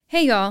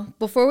Hey y'all,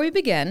 before we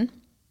begin,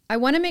 I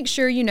want to make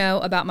sure you know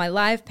about my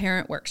live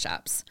parent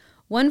workshops.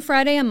 One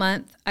Friday a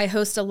month, I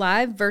host a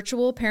live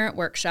virtual parent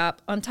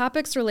workshop on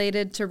topics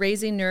related to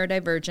raising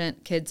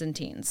neurodivergent kids and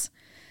teens.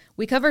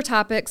 We cover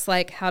topics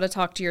like how to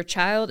talk to your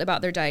child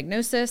about their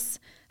diagnosis,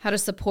 how to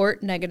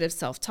support negative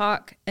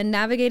self-talk, and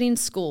navigating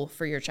school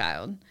for your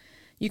child.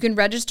 You can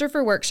register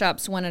for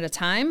workshops one at a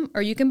time,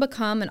 or you can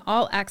become an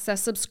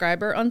all-access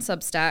subscriber on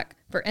Substack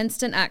for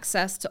instant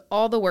access to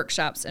all the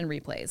workshops and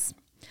replays.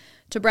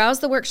 To browse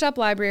the workshop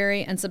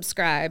library and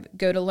subscribe,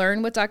 go to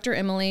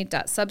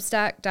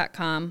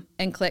learnwithdraemily.substack.com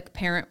and click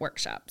Parent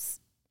Workshops.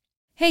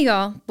 Hey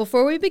y'all,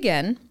 before we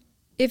begin,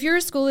 if you're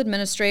a school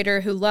administrator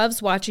who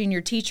loves watching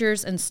your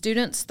teachers and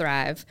students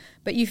thrive,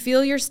 but you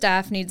feel your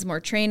staff needs more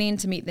training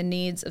to meet the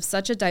needs of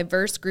such a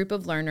diverse group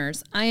of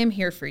learners, I am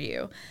here for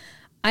you.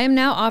 I am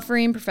now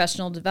offering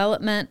professional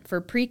development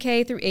for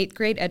pre-K through 8th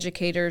grade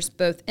educators,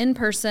 both in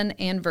person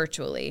and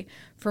virtually.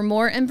 For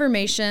more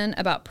information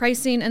about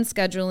pricing and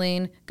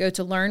scheduling, go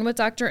to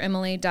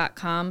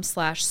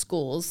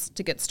learnwithdraemily.com/schools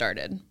to get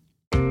started.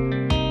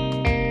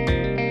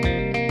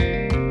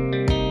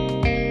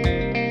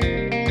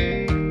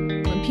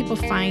 When people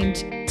find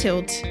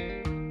Tilt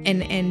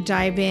and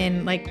dive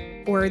in,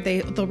 or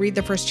they'll read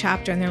the first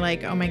chapter and they're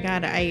like, oh my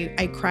God,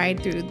 I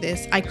cried through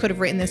this. I could have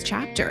written this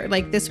chapter.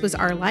 This was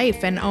our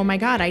life. And oh my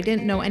God, I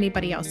didn't know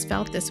anybody else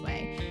felt this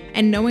way.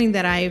 And knowing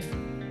that I've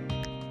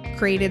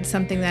created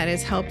something that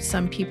has helped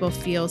some people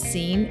feel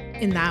seen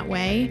in that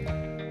way,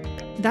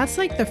 that's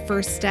the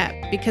first step,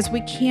 because we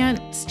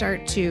can't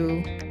start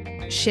to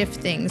shift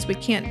things. We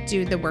can't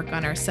do the work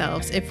on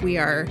ourselves if we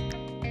are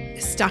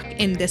stuck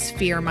in this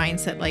fear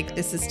mindset,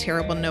 this is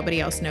terrible.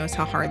 Nobody else knows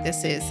how hard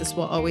this is. This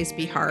will always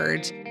be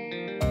hard.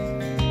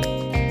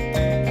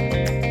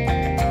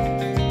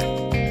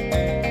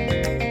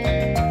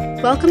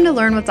 Welcome to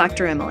Learn with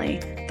Dr. Emily,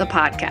 the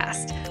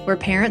podcast, where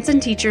parents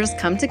and teachers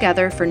come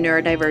together for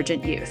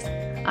neurodivergent youth.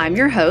 I'm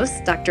your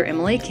host, Dr.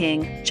 Emily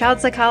King, child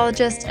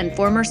psychologist and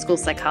former school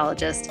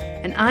psychologist,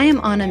 and I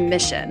am on a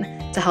mission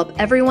to help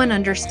everyone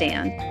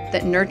understand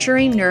that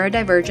nurturing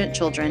neurodivergent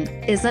children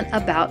isn't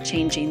about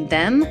changing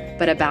them,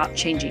 but about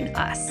changing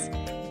us.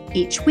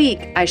 Each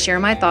week, I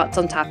share my thoughts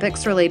on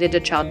topics related to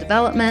child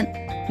development,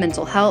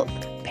 mental health,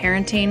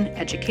 parenting,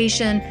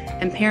 education,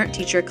 and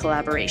parent-teacher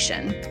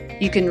collaboration.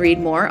 You can read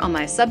more on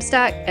my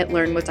Substack at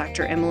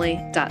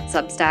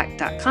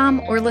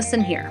learnwithdraemily.substack.com or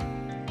listen here.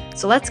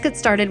 So let's get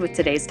started with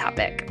today's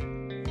topic.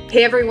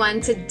 Hey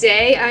everyone,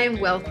 today I am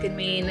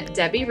welcoming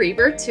Debbie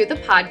Reber to the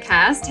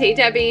podcast. Hey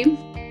Debbie.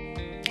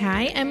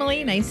 Hi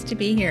Emily, nice to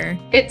be here.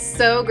 It's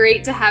so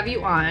great to have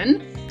you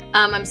on.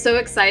 I'm so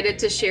excited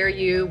to share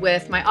you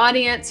with my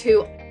audience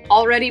who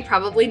already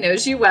probably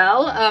knows you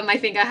well. I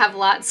think I have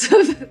lots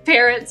of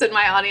parents in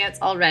my audience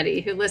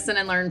already who listen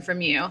and learn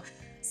from you.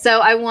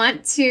 So I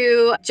want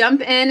to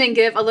jump in and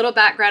give a little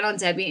background on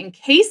Debbie in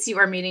case you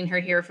are meeting her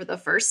here for the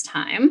first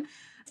time.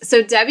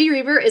 So Debbie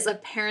Reber is a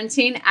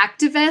parenting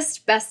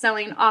activist,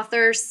 best-selling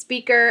author,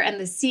 speaker, and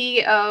the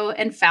CEO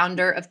and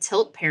founder of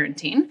Tilt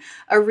Parenting,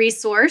 a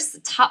resource,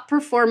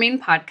 top-performing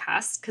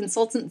podcast,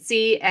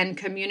 consultancy, and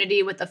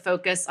community with a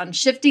focus on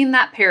shifting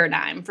that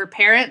paradigm for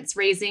parents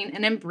raising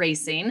and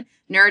embracing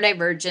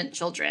neurodivergent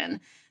children.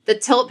 The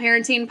Tilt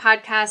Parenting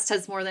podcast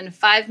has more than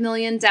 5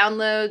 million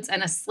downloads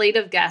and a slate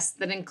of guests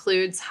that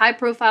includes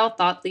high-profile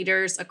thought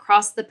leaders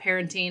across the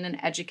parenting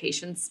and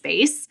education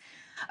space.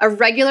 A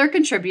regular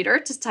contributor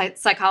to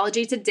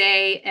Psychology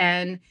Today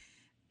and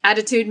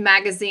Attitude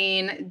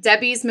Magazine,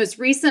 Debbie's most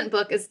recent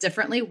book is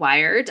Differently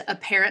Wired, A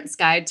Parent's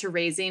Guide to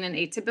Raising an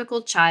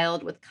Atypical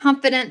Child with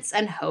Confidence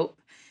and Hope.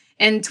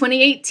 In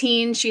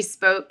 2018, she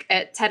spoke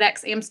at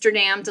TEDx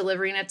Amsterdam,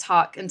 delivering a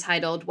talk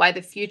entitled Why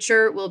the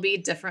Future Will Be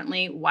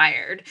Differently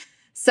Wired.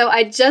 So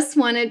I just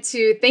wanted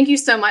to thank you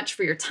so much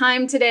for your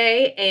time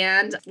today,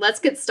 and let's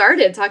get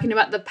started talking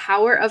about the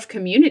power of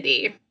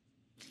community.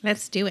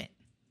 Let's do it.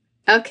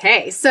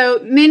 Okay, so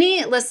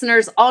many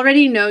listeners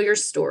already know your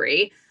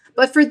story,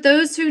 but for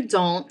those who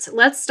don't,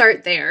 let's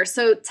start there.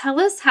 So tell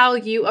us how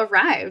you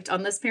arrived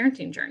on this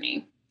parenting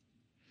journey.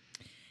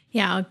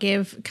 Yeah, I'll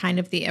give kind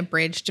of the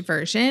abridged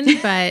version,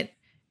 but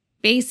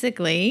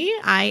basically,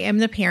 I am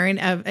the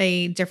parent of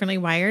a differently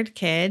wired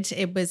kid.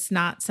 It was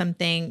not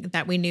something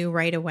that we knew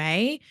right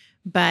away,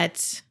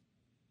 but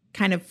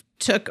kind of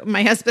took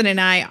my husband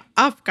and I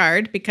off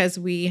guard because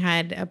we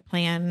had a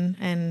plan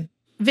and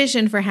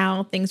vision for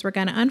how things were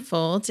going to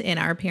unfold in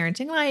our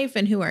parenting life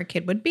and who our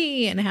kid would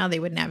be and how they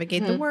would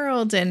navigate the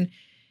world and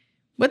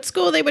what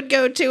school they would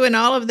go to and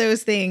all of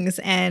those things.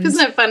 And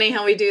isn't it funny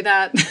how we do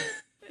that?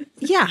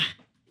 Yeah,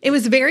 it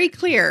was very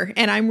clear.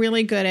 And I'm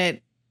really good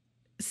at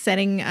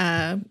setting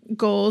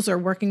goals or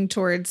working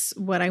towards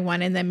what I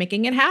want and then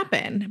making it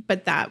happen.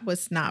 But that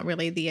was not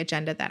really the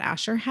agenda that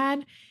Asher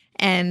had.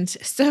 And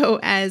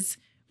so as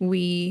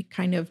we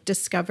kind of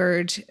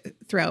discovered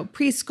throughout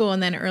preschool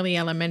and then early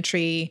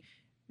elementary,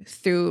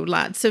 through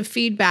lots of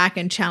feedback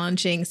and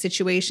challenging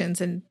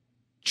situations and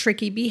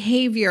tricky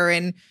behavior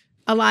and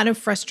a lot of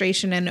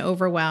frustration and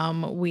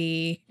overwhelm,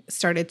 we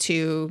started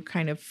to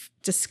kind of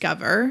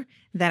discover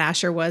that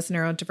Asher was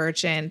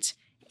neurodivergent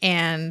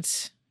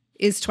and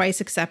is twice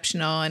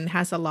exceptional and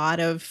has a lot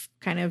of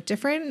kind of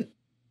different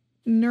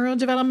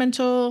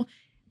neurodevelopmental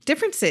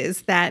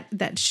differences that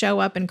show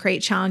up and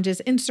create challenges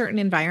in certain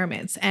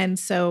environments. And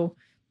so,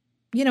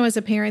 as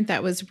a parent,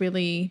 that was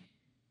really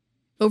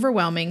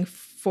overwhelming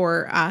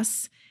for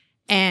us,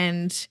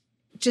 and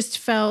just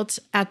felt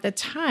at the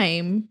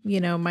time,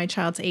 my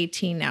child's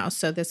 18 now,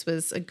 so this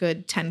was a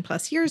good 10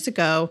 plus years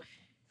ago,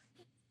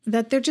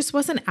 that there just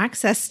wasn't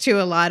access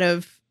to a lot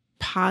of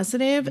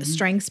positive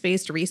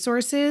strengths-based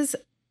resources.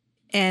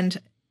 And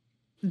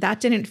that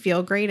didn't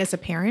feel great as a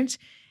parent.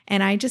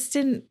 And I just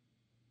didn't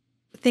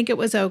think it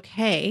was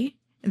okay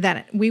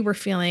that we were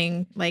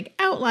feeling like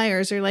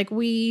outliers, or like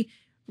we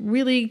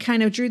really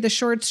kind of drew the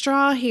short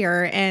straw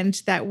here,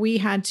 and that we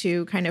had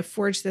to kind of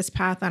forge this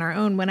path on our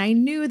own, when I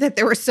knew that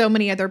there were so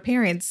many other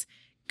parents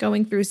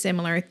going through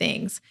similar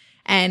things.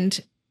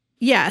 And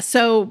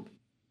so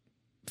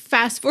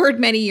fast forward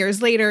many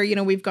years later,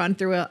 we've gone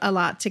through a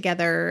lot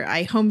together.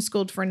 I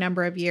homeschooled for a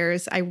number of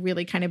years. I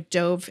really kind of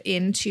dove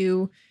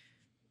into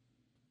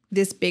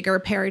this bigger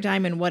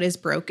paradigm and what is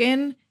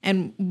broken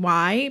and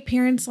why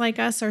parents like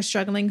us are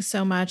struggling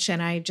so much.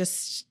 And I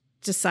just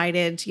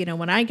decided,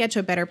 when I get to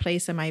a better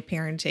place in my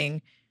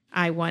parenting,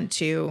 I want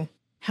to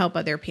help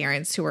other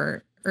parents who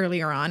are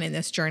earlier on in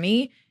this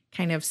journey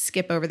kind of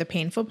skip over the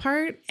painful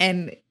part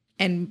and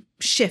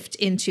shift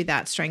into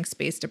that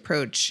strengths-based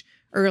approach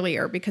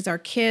earlier, because our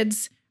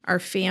kids, our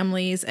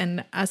families,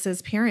 and us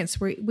as parents,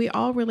 we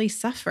all really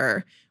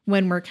suffer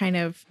when we're kind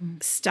of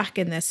stuck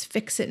in this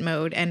fix-it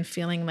mode and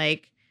feeling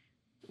like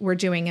we're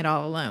doing it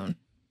all alone.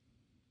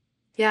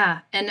 Yeah.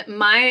 And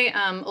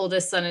my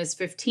oldest son is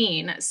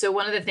 15. So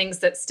one of the things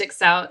that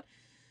sticks out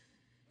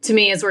to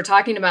me as we're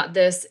talking about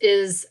this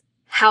is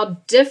how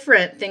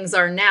different things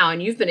are now.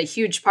 And you've been a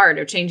huge part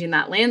of changing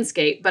that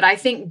landscape. But I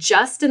think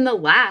just in the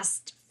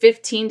last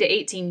 15 to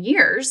 18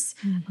 years,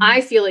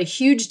 I feel a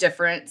huge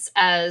difference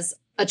as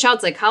a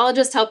child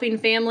psychologist helping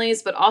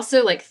families, but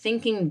also like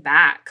thinking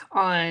back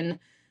on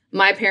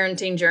my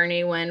parenting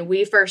journey when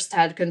we first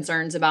had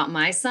concerns about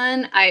my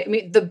son. I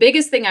mean, the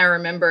biggest thing I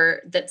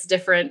remember that's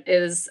different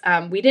is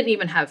we didn't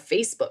even have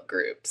Facebook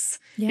groups.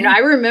 Yeah. I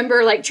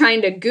remember like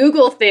trying to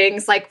Google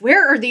things like,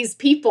 where are these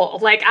people?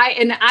 Like I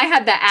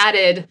had the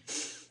added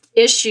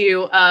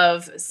issue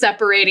of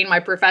separating my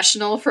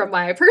professional from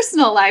my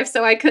personal life.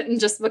 So I couldn't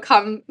just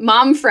become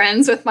mom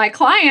friends with my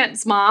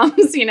clients'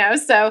 moms,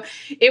 so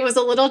it was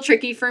a little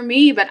tricky for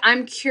me, but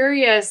I'm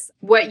curious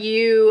what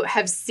you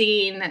have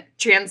seen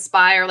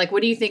transpire. Like,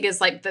 what do you think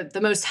is like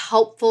the most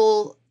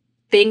helpful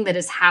thing that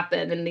has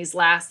happened in these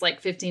last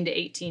like 15 to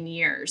 18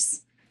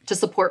 years to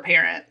support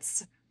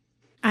parents?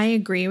 I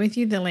agree with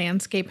you. The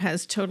landscape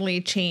has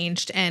totally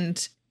changed,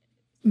 and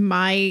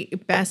my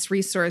best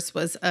resource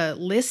was a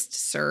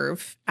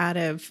listserv out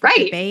of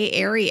the Bay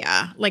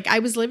Area. Like, I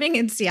was living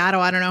in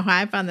Seattle. I don't know how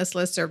I found this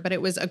listserv, but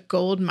it was a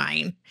gold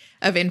mine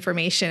of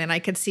information. And I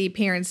could see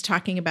parents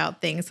talking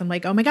about things. I'm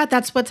like, oh my God,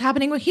 that's what's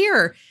happening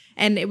here.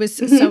 And it was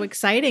so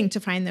exciting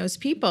to find those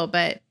people.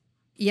 But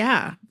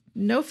yeah,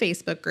 no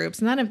Facebook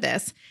groups, none of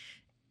this.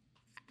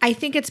 I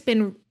think it's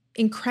been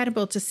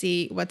incredible to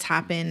see what's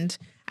happened.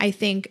 I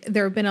think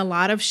there have been a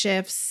lot of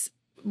shifts.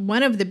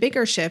 One of the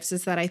bigger shifts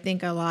is that I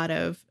think a lot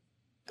of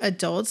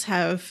adults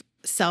have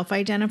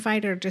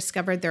self-identified or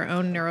discovered their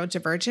own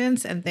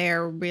neurodivergence, and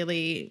they're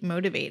really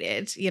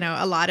motivated.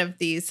 A lot of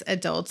these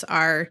adults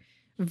are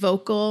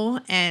vocal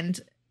and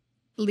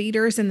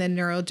leaders in the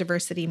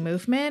neurodiversity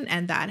movement,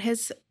 and that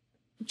has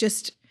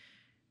just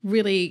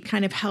really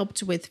kind of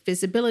helped with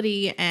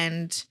visibility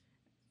and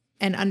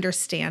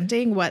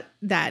understanding what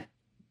that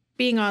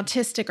being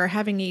autistic or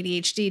having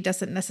ADHD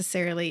doesn't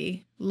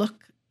necessarily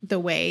look the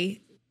way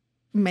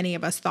many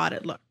of us thought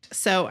it looked.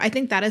 So I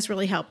think that has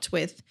really helped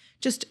with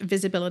just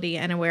visibility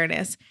and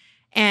awareness.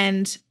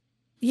 And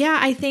yeah,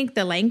 I think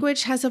the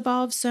language has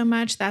evolved so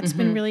much. That's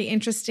been really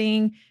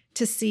interesting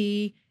to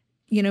see,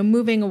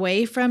 moving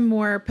away from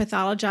more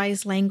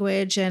pathologized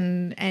language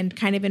and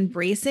kind of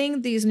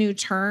embracing these new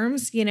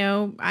terms.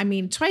 I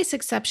mean, twice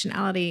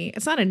exceptionality,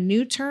 it's not a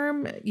new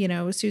term.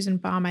 Susan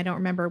Baum, I don't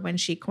remember when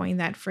she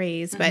coined that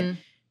phrase, but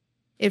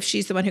if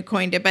she's the one who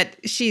coined it, but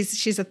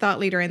she's a thought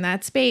leader in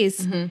that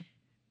space.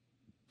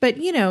 But,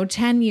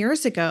 10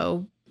 years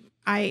ago,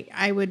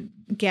 I would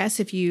guess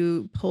if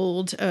you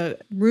polled a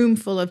room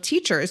full of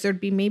teachers,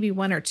 there'd be maybe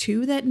one or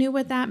two that knew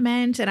what that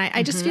meant. And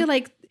I just feel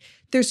like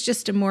there's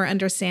just a more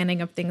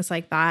understanding of things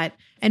like that,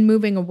 and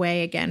moving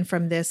away again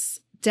from this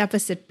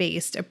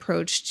deficit-based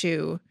approach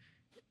to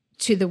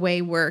the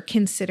way we're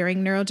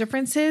considering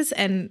neurodifferences,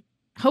 and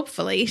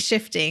hopefully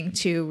shifting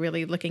to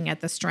really looking at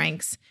the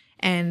strengths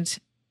and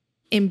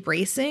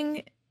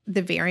embracing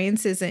the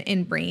variances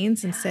in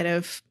brains instead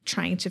of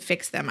trying to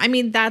fix them. I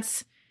mean,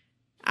 that's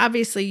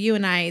obviously you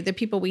and I, the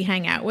people we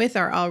hang out with,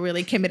 are all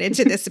really committed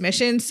to this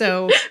mission.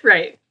 So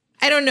right.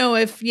 I don't know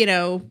if,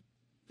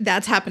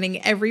 that's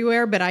happening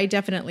everywhere, but I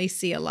definitely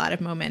see a lot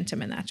of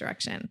momentum in that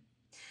direction.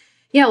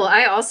 Yeah, well,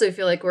 I also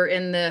feel like we're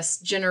in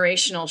this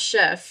generational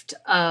shift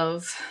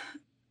of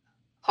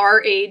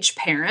our age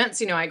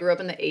parents. I grew up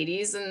in the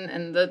 80s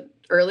and the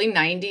early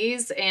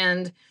 90s,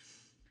 and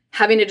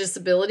having a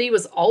disability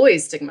was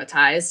always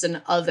stigmatized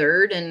and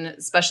othered,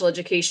 and special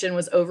education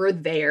was over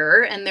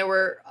there. And there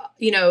were,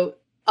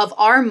 of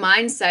our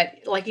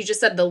mindset, like you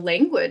just said, the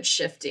language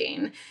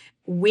shifting.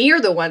 We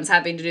are the ones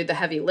having to do the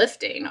heavy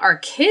lifting. Our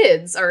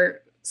kids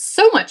are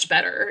so much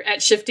better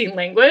at shifting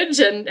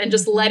language and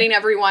just letting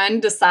everyone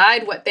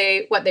decide what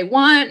they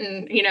want,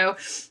 and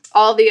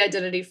all the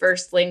identity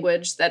first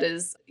language that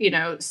is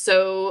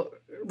so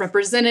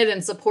represented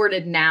and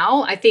supported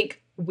now. I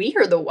think we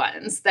are the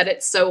ones that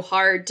it's so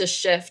hard to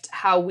shift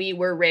how we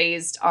were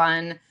raised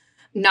on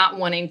not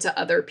wanting to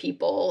other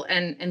people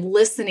and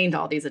listening to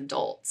all these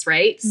adults,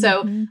 right?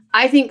 So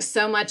I think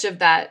so much of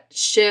that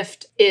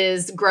shift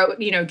is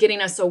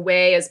getting us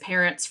away as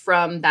parents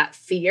from that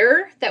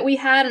fear that we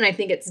had. And I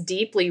think it's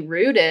deeply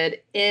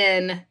rooted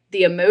in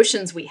the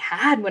emotions we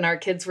had when our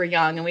kids were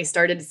young and we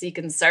started to see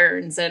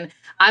concerns. And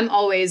I'm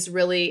always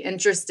really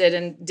interested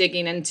in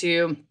digging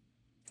into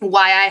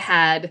why I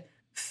had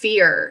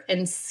fear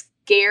and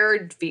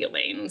scared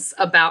feelings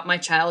about my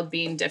child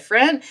being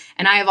different.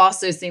 And I have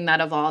also seen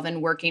that evolve in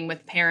working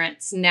with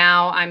parents.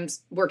 Now I'm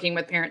working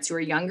with parents who are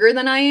younger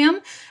than I am.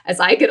 As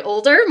I get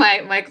older,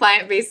 my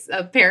client base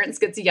of parents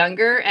gets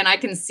younger, and I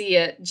can see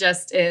it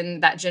just in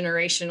that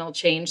generational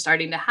change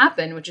starting to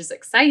happen, which is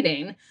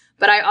exciting.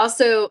 But I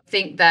also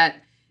think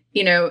that,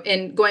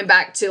 in going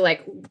back to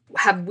like,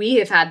 have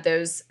had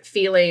those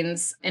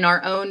feelings in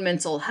our own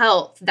mental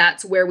health,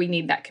 that's where we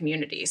need that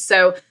community.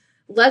 So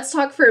let's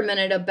talk for a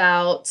minute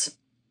about,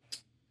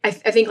 I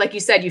think, like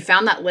you said, you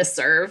found that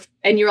listserv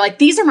and you're like,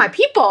 these are my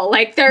people.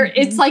 Like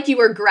it's like you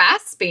were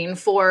grasping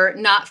for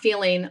not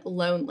feeling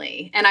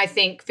lonely. And I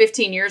think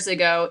 15 years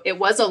ago, it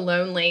was a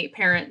lonely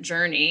parent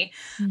journey.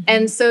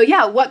 And so,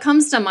 yeah, what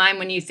comes to mind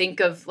when you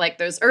think of like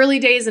those early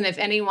days? And if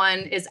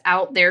anyone is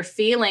out there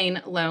feeling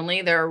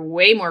lonely, there are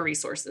way more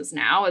resources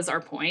now, is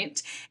our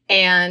point.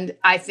 And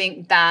I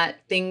think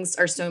that things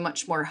are so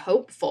much more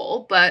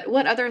hopeful. But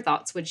what other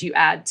thoughts would you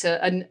add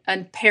to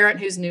a parent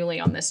who's newly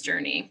on this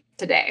journey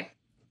today?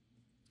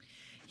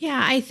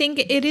 Yeah, I think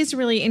it is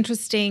really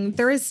interesting.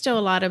 There is still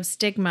a lot of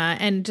stigma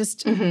and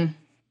just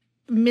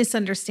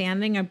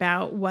misunderstanding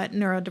about what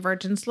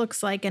neurodivergence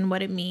looks like and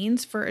what it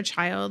means for a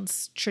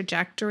child's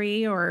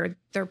trajectory or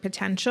their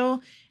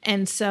potential.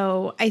 And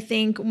so I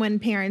think when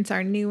parents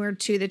are newer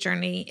to the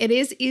journey, it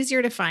is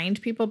easier to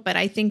find people, but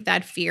I think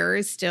that fear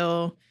is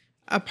still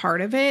a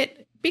part of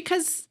it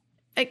because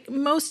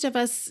most of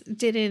us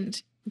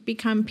didn't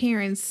become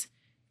parents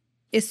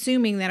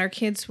assuming that our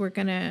kids were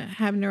going to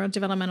have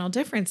neurodevelopmental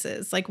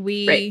differences. Like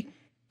we,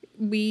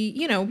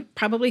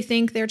 probably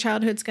think their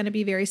childhood's going to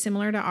be very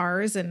similar to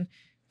ours, and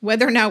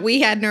whether or not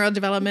we had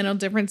neurodevelopmental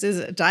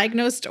differences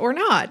diagnosed or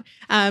not.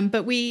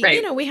 But we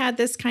had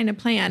this kind of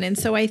plan. And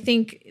so I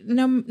think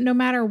no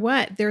matter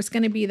what, there's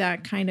going to be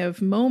that kind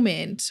of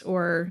moment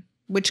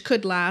which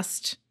could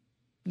last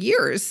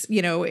years,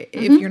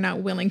 if you're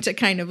not willing to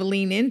kind of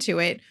lean into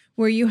it,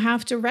 where you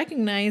have to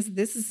recognize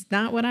this is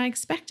not what I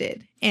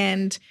expected.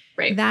 And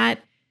that,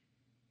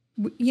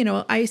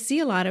 I see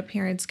a lot of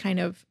parents kind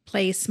of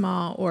play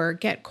small or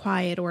get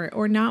quiet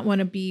or not want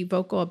to be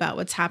vocal about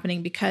what's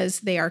happening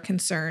because they are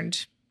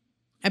concerned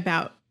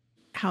about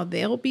how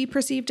they'll be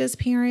perceived as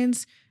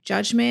parents,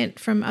 judgment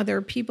from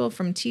other people,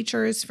 from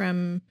teachers,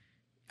 from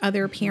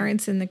other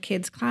parents in the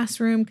kids'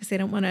 classroom, because they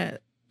don't want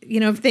to,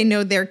 if they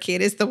know their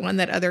kid is the one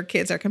that other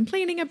kids are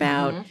complaining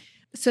about.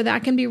 So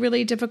that can be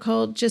really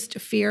difficult. Just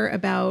fear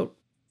about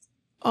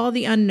all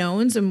the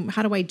unknowns and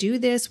how do I do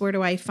this? Where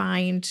do I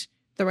find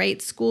the right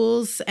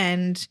schools?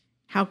 And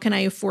how can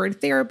I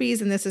afford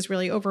therapies? And this is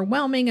really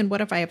overwhelming. And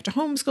what if I have to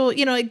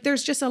homeschool?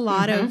 There's just a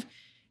lot of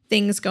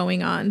things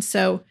going on.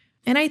 So,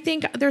 and I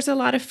think there's a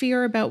lot of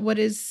fear about what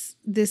does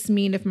this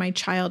mean if my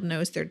child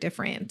knows they're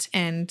different?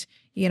 And,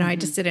 I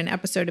just did an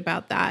episode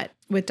about that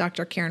with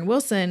Dr. Karen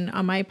Wilson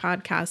on my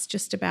podcast,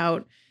 just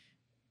about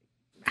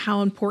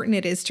how important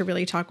it is to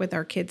really talk with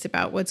our kids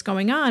about what's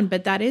going on.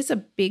 But that is a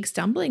big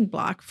stumbling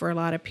block for a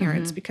lot of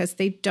parents because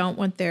they don't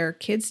want their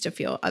kids to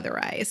feel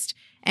otherized.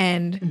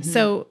 And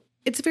so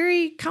it's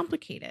very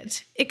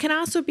complicated. It can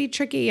also be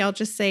tricky. I'll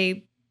just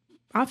say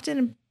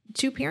often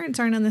two parents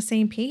aren't on the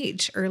same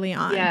page early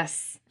on.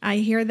 Yes. I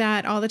hear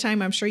that all the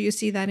time. I'm sure you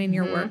see that in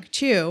your work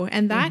too.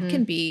 And that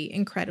can be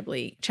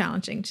incredibly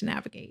challenging to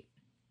navigate.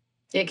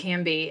 It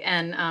can be.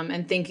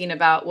 And thinking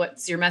about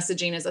what's your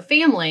messaging as a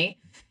family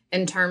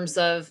in terms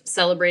of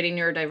celebrating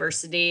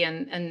neurodiversity,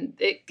 and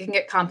it can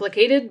get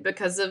complicated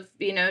because of,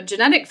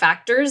 genetic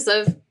factors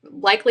of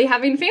likely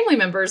having family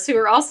members who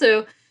are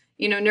also,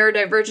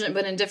 neurodivergent,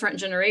 but in different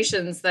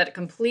generations that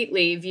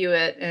completely view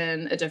it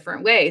in a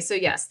different way. So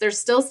yes, there's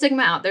still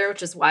stigma out there,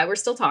 which is why we're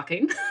still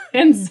talking.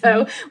 And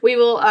so we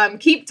will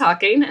keep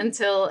talking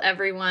until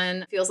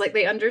everyone feels like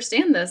they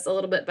understand this a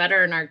little bit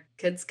better and our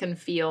kids can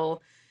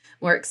feel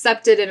more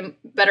accepted and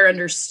better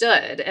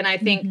understood. And I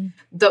think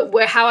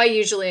how I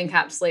usually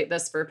encapsulate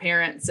this for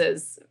parents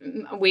is,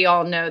 we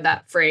all know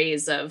that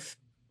phrase of,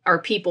 are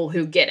people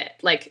who get it.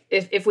 Like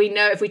if we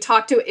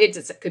talk to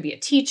it could be a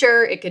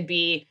teacher, it could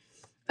be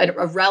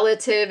a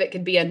relative, it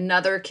could be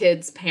another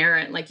kid's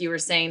parent. Like you were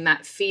saying,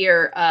 that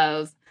fear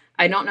of,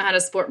 I don't know how to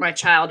support my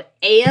child,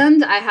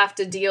 and I have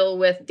to deal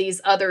with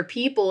these other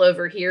people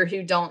over here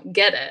who don't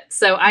get it.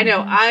 So I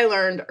know I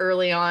learned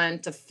early on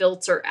to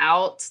filter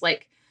out,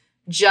 like,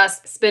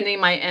 just spending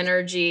my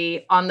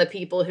energy on the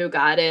people who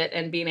got it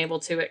and being able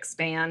to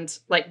expand.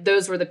 Like,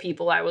 those were the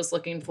people I was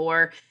looking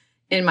for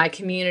in my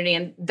community.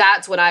 And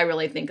that's what I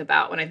really think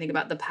about when I think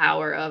about the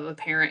power of a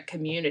parent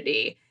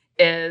community,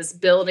 is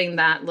building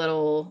that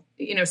little,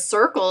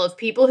 circle of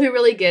people who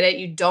really get it.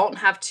 You don't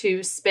have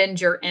to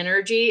spend your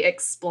energy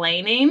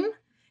explaining.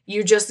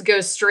 You just go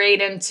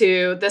straight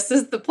into, this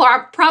is the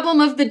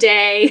problem of the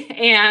day,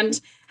 and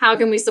how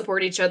can we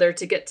support each other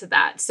to get to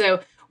that?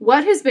 So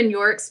what has been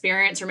your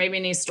experience, or maybe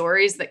any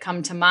stories that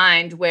come to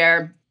mind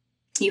where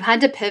you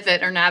had to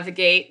pivot or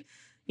navigate,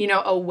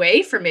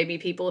 away from maybe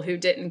people who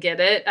didn't get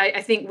it?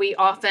 I think I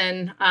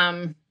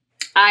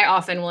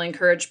often will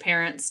encourage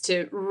parents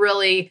to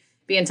really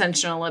be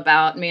intentional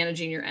about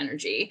managing your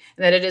energy,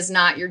 that it is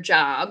not your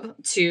job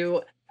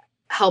to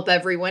help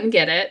everyone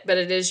get it, but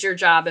it is your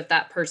job, if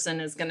that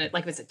person is going to,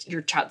 like, if it's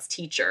your child's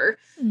teacher,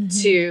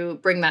 to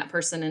bring that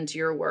person into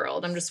your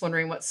world. I'm just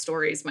wondering what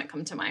stories might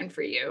come to mind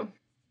for you.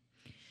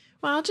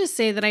 Well, I'll just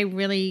say that I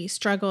really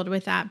struggled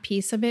with that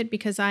piece of it,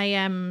 because I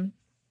am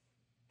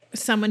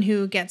someone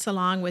who gets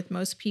along with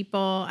most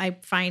people. I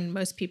find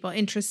most people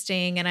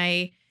interesting, and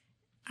I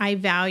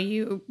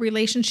value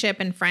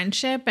relationship and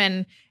friendship.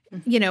 And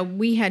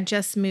we had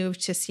just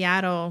moved to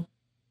Seattle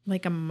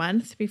like a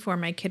month before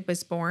my kid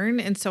was born.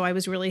 And so I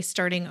was really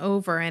starting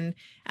over. And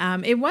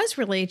it was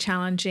really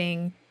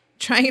challenging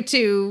trying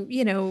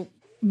to,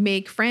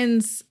 make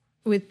friends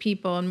with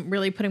people and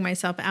really putting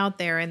myself out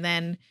there. And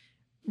then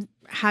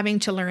having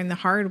to learn the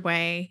hard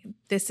way,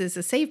 this is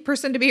a safe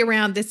person to be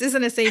around. This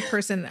isn't a safe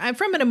person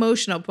from an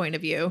emotional point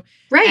of view.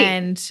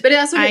 Right. But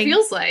that's what it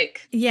feels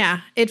like.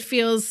 Yeah. It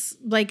feels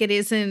like it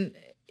isn't.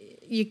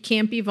 You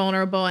can't be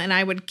vulnerable. And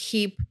I would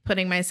keep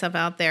putting myself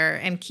out there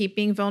and keep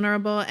being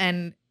vulnerable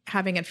and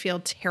having it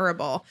feel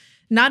terrible.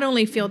 Not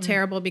only feel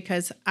terrible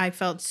because I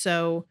felt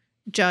so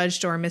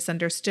judged or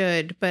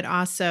misunderstood, but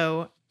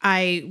also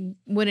I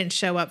wouldn't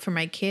show up for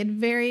my kid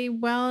very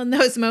well in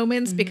those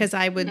moments, because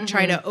I would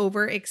try to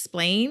over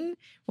explain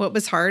what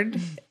was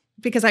hard,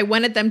 because I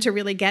wanted them to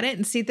really get it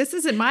and see, this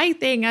isn't my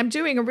thing. I'm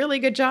doing a really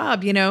good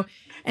job,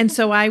 And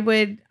so I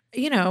would,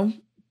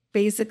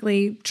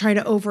 basically try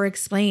to over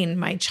explain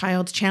my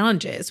child's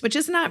challenges, which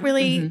is not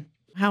really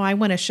how I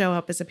want to show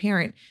up as a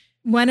parent.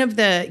 One of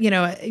the,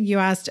 you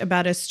asked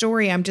about a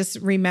story. I'm just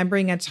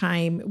remembering a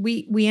time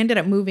we ended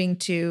up moving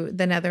to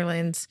the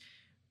Netherlands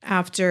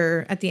at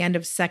the end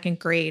of second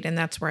grade. And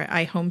that's where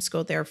I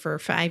homeschooled there for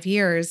 5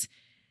 years.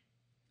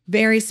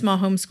 Very small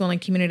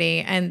homeschooling community.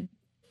 And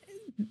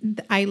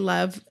I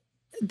love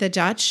the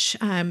Dutch.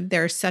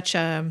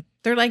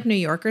 They're like New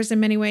Yorkers in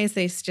many ways.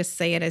 They just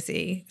say it as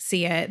they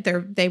see it.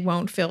 They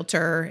won't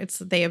filter.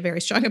 They have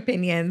very strong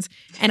opinions.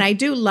 And I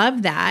do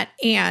love that.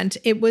 And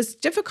it was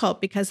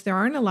difficult because there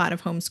aren't a lot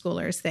of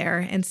homeschoolers there.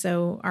 And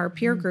so our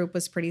peer group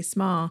was pretty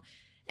small.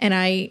 And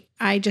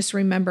I just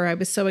remember I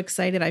was so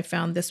excited. I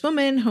found this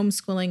woman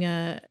homeschooling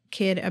a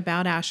kid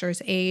about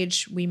Asher's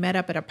age. We met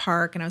up at a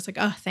park, and I was like,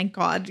 oh, thank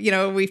God.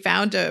 We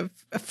found a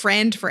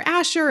friend for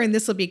Asher, and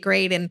this will be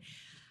great. And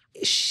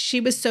she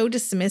was so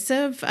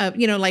dismissive of,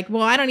 like,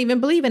 well, I don't even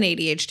believe in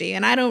ADHD.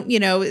 And I don't,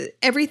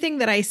 everything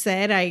that I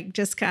said, I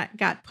just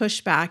got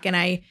pushed back. And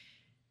I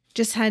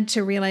just had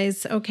to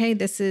realize, okay,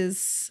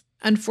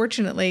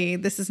 unfortunately,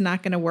 this is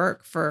not going to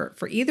work for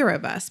either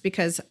of us,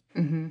 because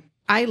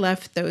I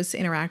left those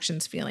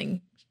interactions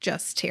feeling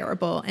just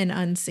terrible and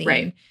unseen.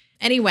 Right.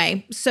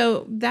 Anyway,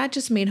 so that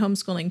just made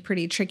homeschooling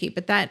pretty tricky,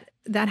 but that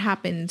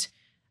happened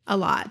a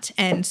lot.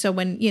 And so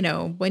when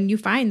you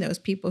find those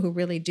people who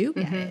really do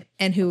get it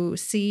and who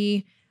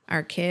see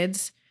our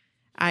kids,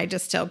 I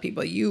just tell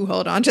people, you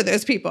hold on to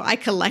those people. I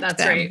collect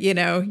That's them, right.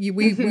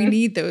 We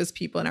need those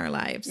people in our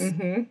lives.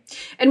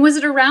 And was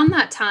it around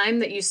that time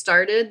that you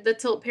started the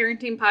Tilt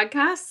Parenting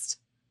podcast?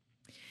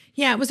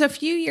 Yeah, it was a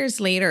few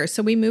years later.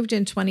 So we moved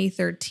in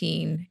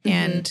 2013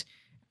 and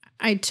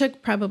I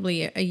took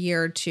probably a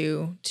year or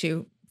two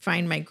to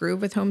find my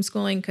groove with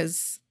homeschooling,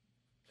 because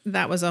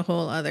that was a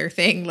whole other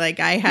thing. Like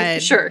I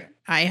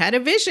had a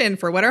vision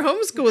for what our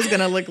homeschool was going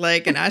to look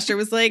like. And Asher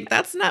was like,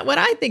 that's not what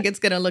I think it's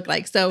going to look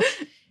like. So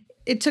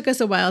it took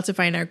us a while to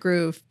find our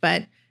groove,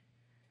 but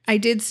I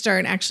did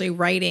start actually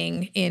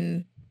writing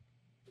in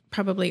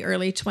probably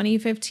early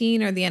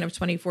 2015 or the end of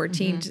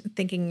 2014,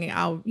 thinking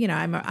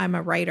I'm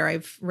a writer.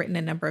 I've written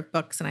a number of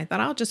books, and I thought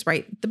I'll just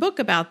write the book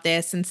about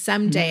this. And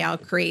someday I'll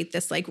create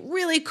this like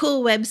really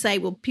cool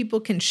website where people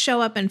can show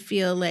up and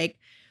feel like,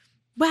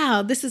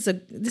 wow, this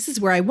is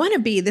where I want to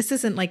be. This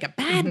isn't like a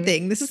bad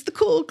thing. This is the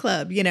cool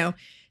club,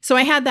 So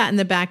I had that in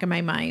the back of my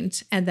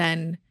mind. And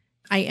then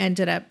I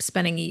ended up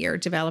spending a year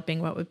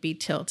developing what would be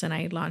Tilt, and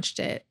I launched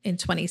it in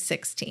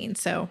 2016.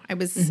 So I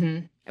was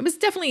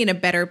definitely in a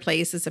better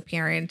place as a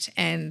parent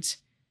and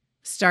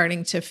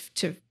starting to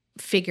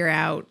figure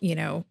out,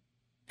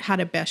 how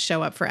to best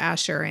show up for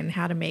Asher and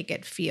how to make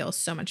it feel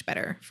so much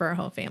better for our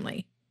whole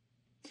family.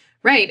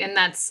 Right. And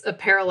that's a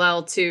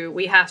parallel to,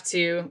 we have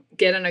to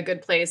get in a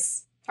good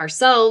place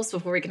ourselves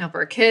before we can help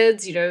our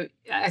kids.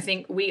 I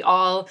think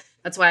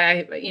that's why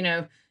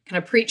I,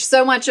 kind of preach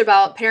so much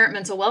about parent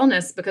mental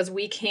wellness, because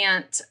we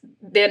can't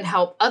then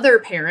help other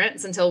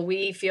parents until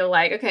we feel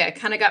like, okay, I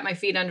kind of got my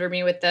feet under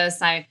me with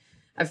this. I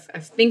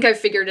think I've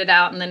figured it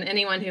out. And then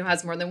anyone who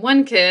has more than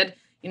one kid,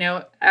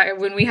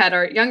 when we had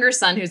our younger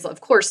son, who's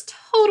of course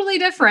totally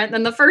different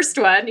than the first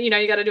one, you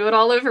got to do it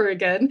all over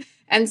again.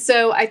 And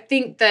so I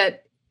think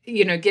that,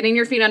 getting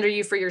your feet under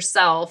you for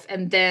yourself.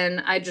 And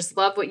then I just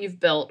love what you've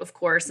built, of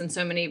course. And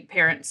so many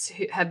parents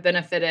who have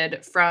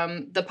benefited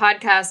from the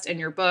podcast and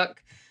your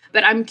book.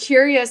 But I'm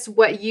curious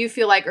what you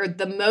feel like are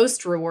the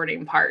most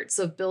rewarding parts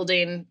of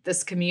building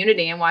this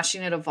community and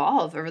watching it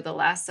evolve over the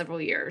last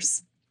several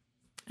years.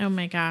 Oh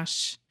my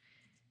gosh.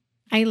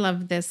 I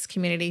love this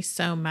community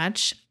so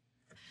much.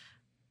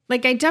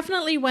 Like, I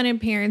definitely wanted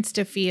parents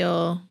to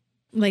feel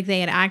like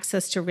they had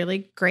access to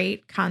really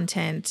great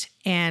content.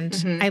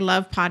 And I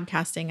love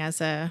podcasting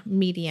as a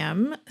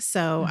medium.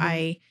 So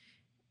I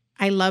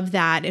love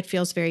that. It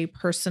feels very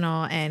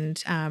personal. And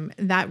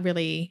that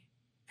really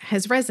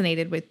has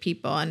resonated with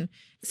people. And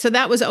so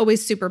that was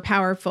always super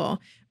powerful.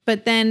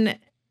 But then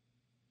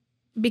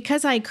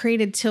because I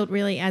created Tilt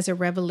really as a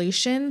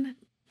revolution,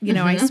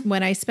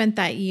 when I spent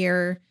that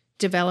year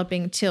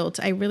developing Tilt,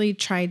 I really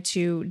tried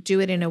to do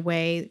it in a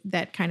way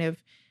that kind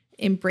of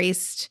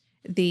embraced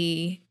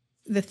the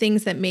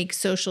things that make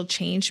social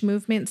change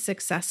movements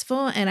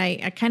successful. And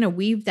I kind of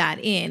weaved that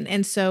in.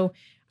 And so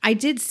I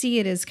did see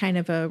it as kind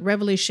of a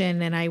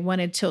revolution, and I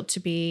wanted Tilt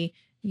to be,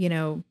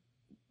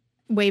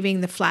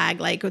 waving the flag,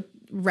 like a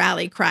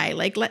rally cry,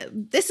 like,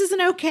 this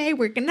isn't okay.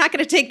 We're not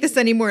going to take this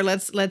anymore.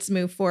 Let's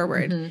move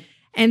forward.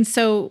 And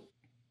so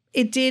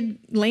it did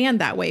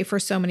land that way for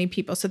so many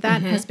people. So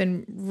that has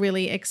been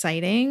really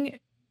exciting.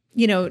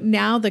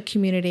 Now the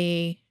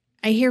community,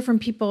 I hear from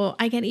people,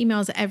 I get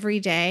emails every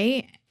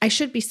day. I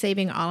should be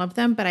saving all of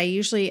them, but I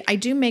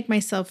do make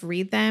myself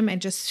read them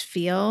and just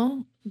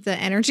feel the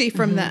energy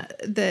from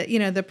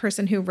the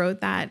person who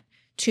wrote that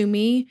to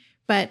me.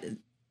 But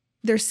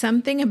there's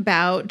something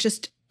about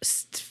just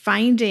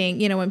finding,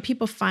 when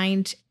people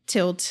find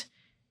Tilt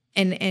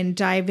and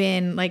dive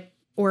in, like,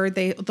 or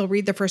they'll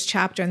read the first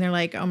chapter and they're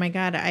like, oh my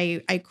God,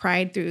 I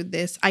cried through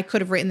this. I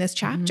could have written this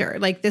chapter.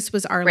 Like, this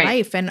was our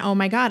life. And oh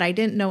my God, I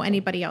didn't know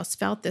anybody else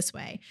felt this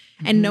way.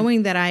 And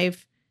knowing that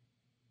I've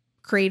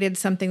created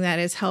something that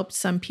has helped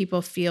some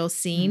people feel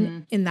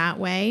seen in that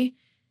way,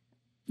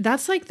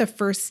 that's like the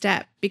first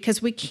step, because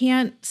we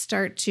can't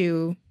start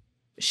to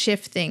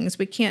shift things.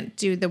 We can't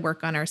do the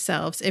work on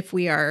ourselves if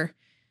we are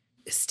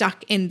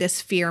stuck in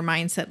this fear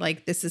mindset,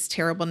 like, this is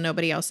terrible.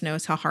 Nobody else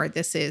knows how hard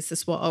this is.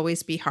 This will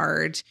always be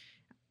hard.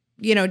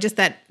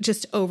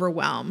 Just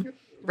overwhelm,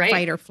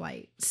 fight or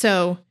flight.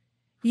 So,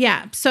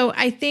 yeah. So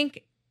I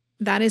think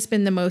that has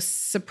been the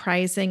most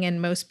surprising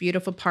and most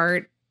beautiful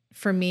part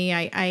for me.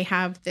 I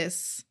have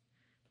this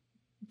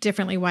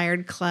differently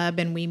wired club,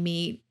 and we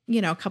meet,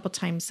 a couple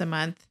times a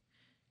month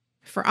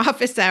for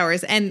office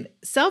hours. And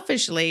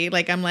selfishly,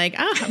 like, I'm like,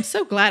 I'm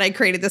so glad I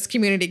created this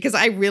community, because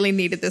I really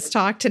needed this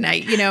talk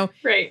tonight.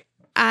 Right.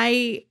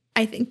 I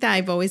think that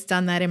I've always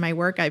done that in my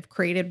work. I've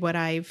created what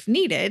I've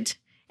needed.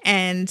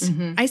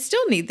 And I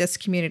still need this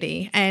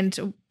community.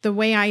 And the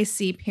way I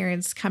see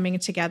parents coming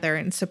together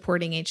and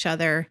supporting each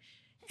other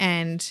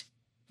and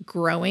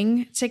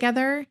growing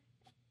together,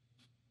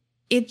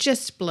 it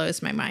just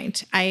blows my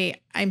mind.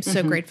 I'm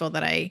so grateful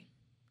that I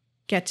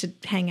get to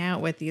hang out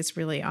with these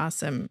really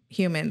awesome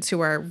humans who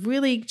are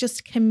really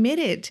just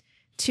committed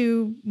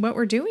to what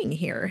we're doing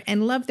here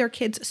and love their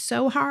kids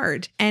so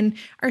hard and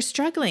are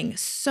struggling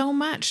so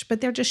much, but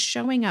they're just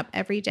showing up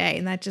every day.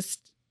 And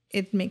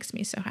it makes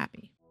me so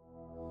happy.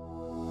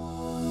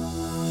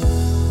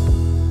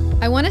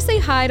 I want to say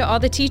hi to all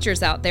the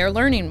teachers out there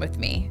learning with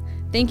me.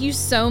 Thank you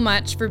so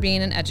much for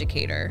being an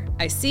educator.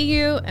 I see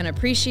you and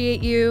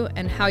appreciate you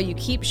and how you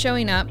keep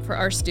showing up for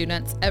our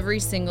students every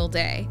single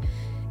day.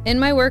 In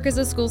my work as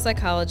a school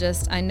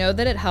psychologist, I know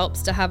that it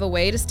helps to have a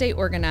way to stay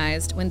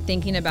organized when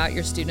thinking about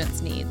your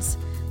students' needs.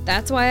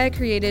 That's why I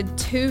created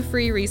 2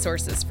 free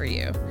resources for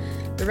you.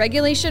 The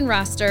Regulation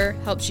Roster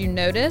helps you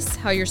notice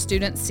how your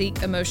students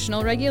seek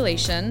emotional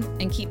regulation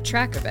and keep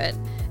track of it.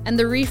 And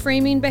the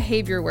Reframing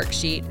Behavior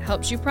Worksheet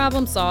helps you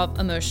problem solve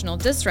emotional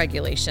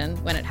dysregulation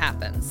when it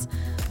happens.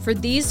 For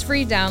these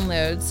free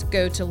downloads,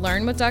 go to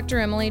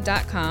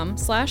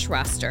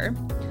learnwithdremily.com/roster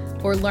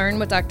or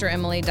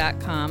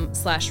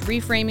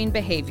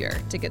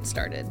learnwithdremily.com/reframingbehavior to get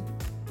started.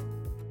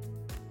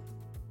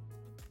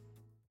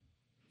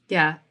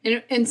 Yeah.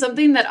 And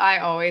something that I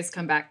always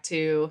come back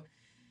to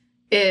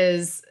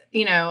is,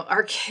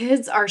 our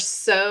kids are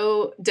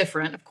so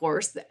different, of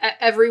course.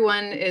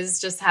 Everyone is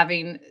just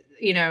having,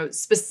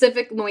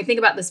 specific, when we think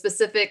about the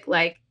specific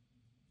like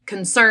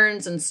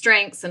concerns and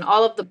strengths and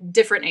all of the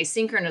different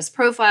asynchronous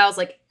profiles,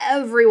 like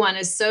everyone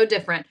is so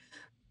different.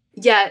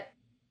 Yet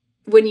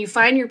when you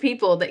find your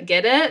people that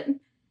get it,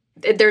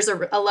 there's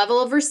a level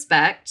of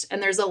respect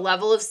and there's a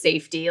level of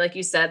safety, like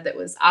you said, that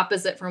was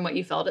opposite from what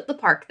you felt at the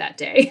park that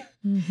day,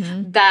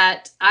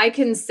 that I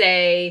can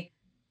say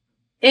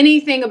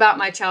anything about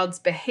my child's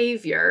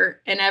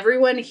behavior and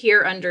everyone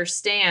here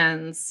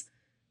understands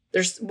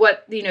there's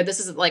this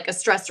is like a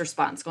stress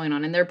response going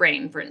on in their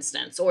brain, for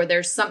instance, or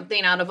there's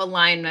something out of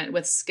alignment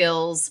with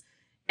skills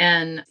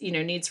and,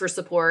 needs for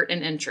support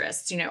and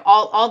interests,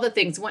 all the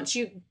things. Once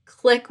you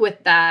click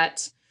with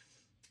that,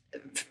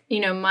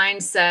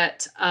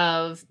 mindset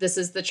of this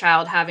is the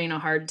child having a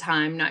hard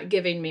time, not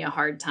giving me a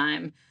hard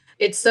time.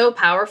 It's so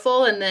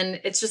powerful. And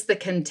then it's just the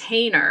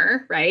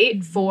container,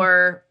 right?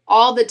 For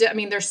all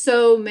there's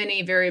so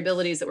many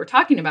variabilities that we're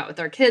talking about with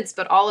our kids,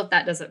 but all of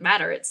that doesn't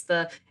matter. It's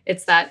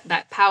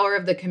that power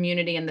of the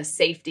community and the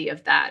safety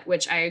of that,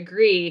 which I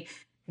agree.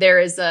 There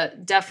is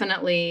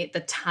definitely the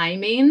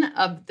timing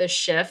of the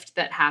shift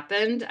that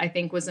happened, I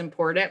think was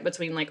important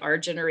between like our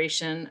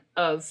generation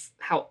of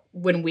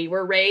when we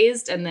were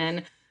raised and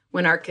then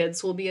when our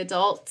kids will be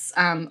adults.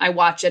 I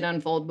watch it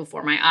unfold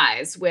before my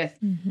eyes with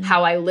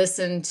how I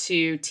listen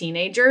to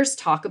teenagers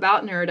talk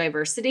about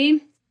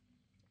neurodiversity.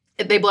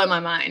 They blow my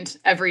mind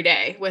every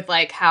day with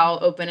like how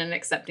open and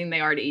accepting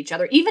they are to each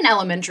other. Even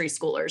elementary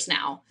schoolers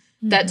now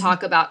that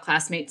talk about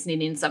classmates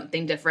needing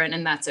something different,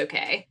 and that's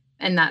okay.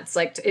 And that's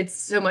like, it's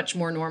so much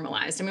more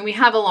normalized. I mean, we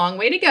have a long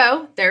way to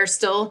go. There are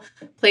still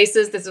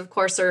places, this of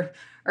course are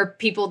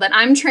people that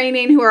I'm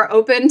training who are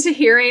open to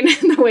hearing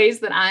the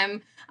ways that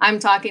I'm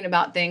talking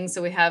about things.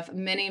 So we have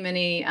many,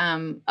 many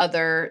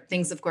other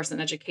things, of course, in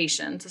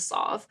education to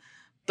solve,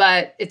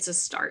 but it's a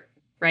start,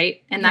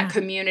 right? And that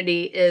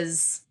community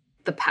is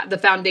the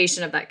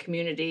foundation of that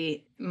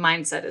community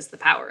mindset is the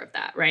power of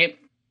that, right?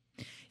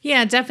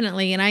 Yeah,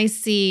 definitely. And I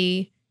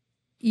see,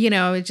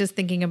 I was just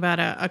thinking about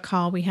a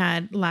call we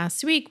had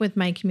last week with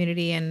my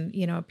community, and,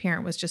 a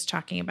parent was just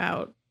talking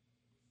about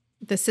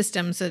the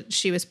systems that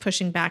she was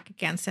pushing back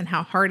against and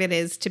how hard it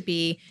is to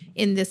be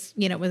in this,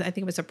 I think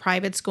it was a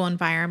private school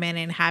environment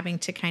and having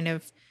to kind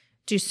of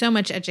do so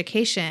much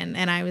education.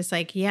 And I was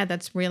like, yeah,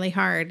 that's really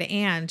hard.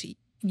 And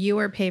you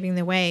are paving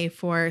the way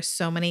for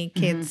so many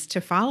kids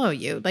to follow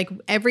you. Like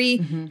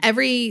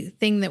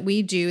everything that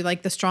we do,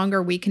 like the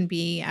stronger we can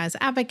be as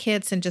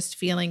advocates and just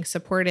feeling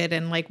supported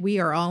and like we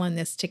are all in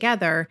this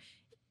together,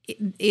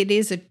 it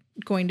is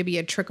going to be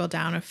a trickle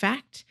down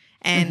effect.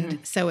 And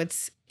so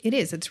it's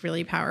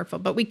really powerful,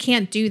 but we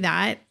can't do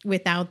that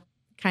without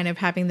kind of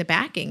having the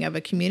backing of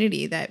a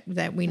community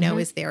that we know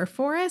is there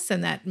for us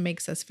and that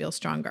makes us feel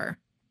stronger.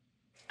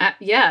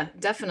 Yeah,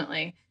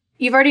 definitely.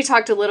 You've already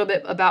talked a little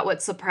bit about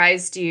what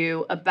surprised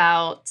you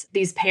about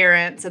these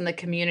parents and the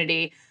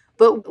community,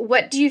 but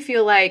what do you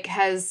feel like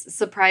has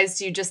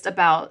surprised you just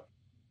about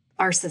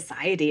our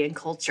society and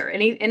culture?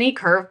 Any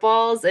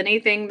curveballs,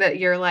 anything that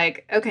you're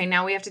like, okay,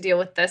 now we have to deal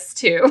with this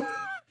too?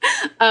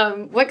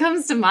 What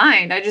comes to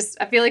mind? I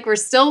feel like we're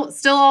still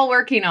all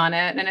working on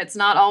it and it's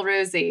not all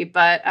rosy,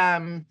 but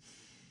I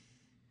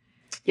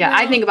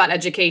think about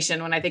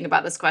education when I think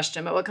about this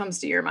question, but what comes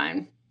to your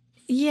mind?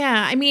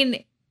 Yeah, I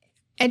mean,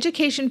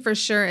 education for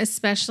sure,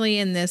 especially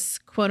in this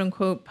quote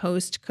unquote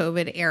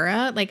post-COVID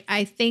era. Like,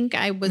 I think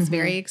I was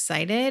very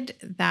excited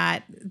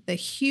that the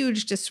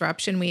huge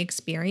disruption we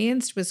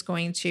experienced was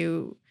going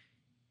to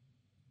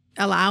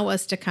allow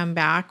us to come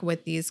back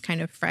with these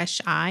kind of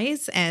fresh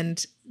eyes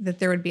and that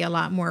there would be a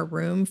lot more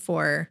room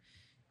for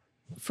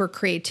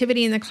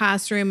creativity in the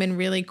classroom and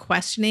really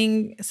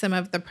questioning some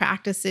of the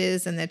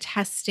practices and the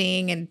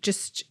testing and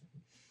just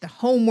the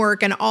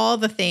homework and all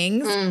the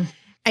things.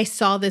 I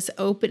saw this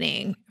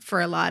opening for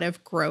a lot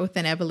of growth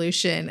and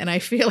evolution. And I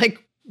feel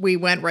like we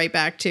went right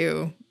back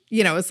to,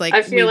 it's like,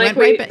 I feel like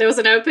there was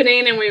an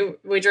opening and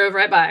we drove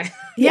right by.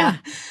 Yeah,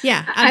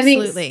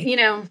 absolutely. I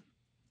think,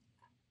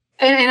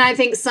 and I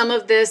think some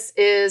of this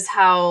is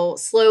how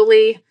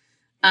slowly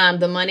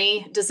the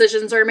money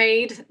decisions are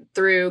made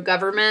through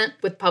government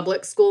with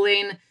public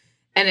schooling.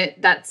 And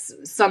that's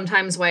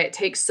sometimes why it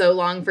takes so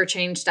long for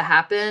change to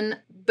happen.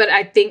 But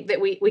I think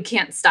that we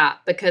can't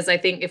stop, because I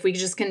think if we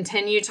just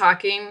continue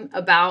talking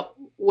about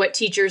what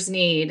teachers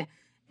need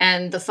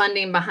and the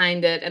funding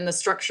behind it and the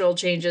structural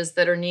changes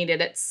that are needed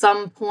at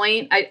some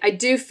point, I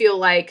do feel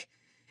like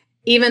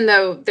even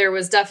though there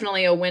was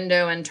definitely a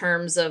window in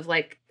terms of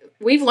like,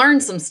 we've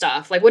learned some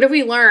stuff. Like, what have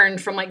we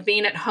learned from like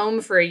being at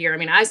home for a year? I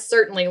mean, I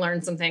certainly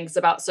learned some things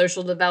about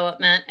social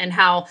development and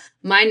how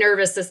my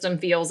nervous system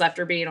feels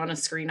after being on a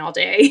screen all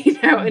day,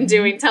 and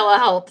doing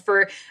telehealth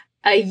for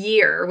a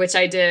year, which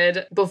I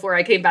did before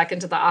I came back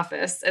into the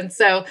office. And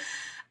so,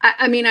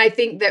 I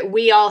think that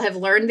we all have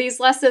learned these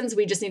lessons.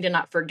 We just need to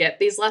not forget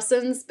these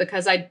lessons,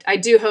 because I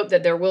do hope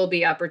that there will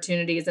be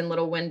opportunities and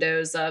little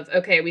windows of,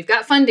 okay, we've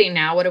got funding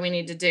now. What do we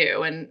need to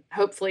do? And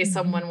hopefully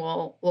someone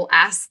will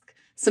ask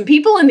some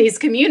people in these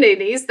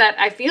communities that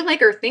I feel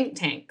like are think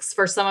tanks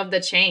for some of the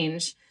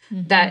change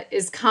that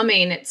is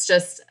coming. It's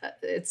just,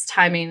 it's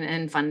timing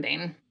and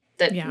funding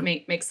that Yeah.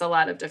 makes a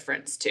lot of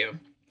difference too.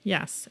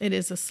 Yes,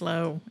 it's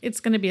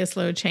going to be a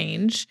slow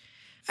change.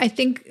 I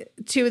think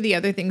two of the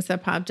other things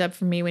that popped up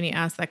for me when you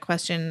asked that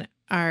question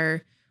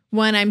are,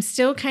 one, I'm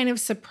still kind of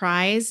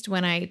surprised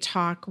when I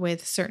talk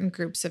with certain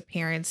groups of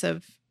parents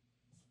of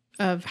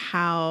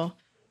how,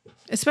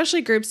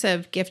 especially groups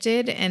of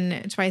gifted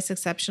and twice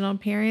exceptional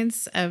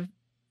parents, of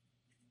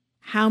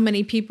how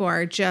many people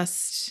are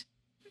just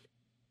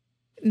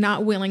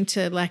not willing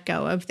to let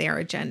go of their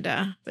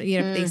agenda. But,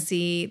 if they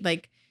see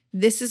like,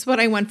 this is what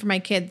I want for my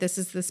kid,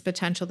 this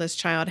potential this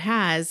child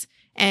has,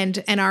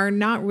 and are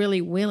not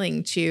really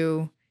willing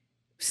to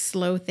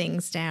slow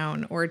things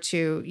down or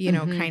to,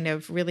 kind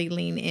of really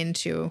lean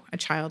into a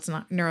child's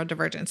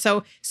neurodivergence.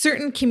 So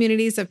certain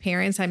communities of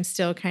parents, I'm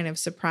still kind of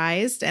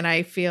surprised. And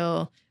I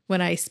feel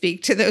when I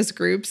speak to those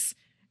groups,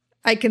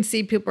 I can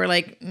see people are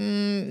like,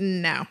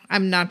 no,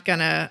 I'm not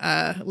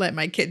gonna let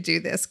my kid do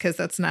this because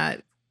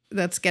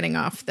that's getting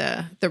off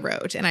the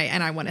road. And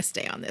I want to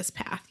stay on this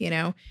path,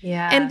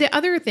 Yeah. And the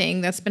other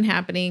thing that's been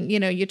happening,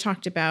 you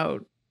talked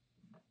about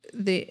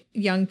the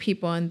young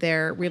people and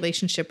their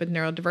relationship with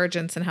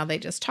neurodivergence and how they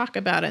just talk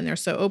about it and they're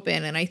so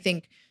open. And I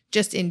think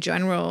just in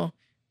general,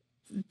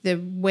 the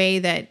way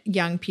that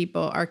young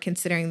people are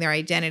considering their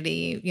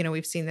identity,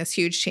 we've seen this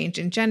huge change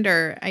in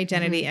gender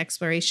identity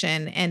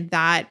exploration, and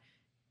that,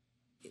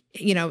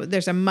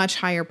 there's a much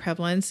higher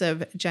prevalence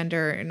of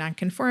gender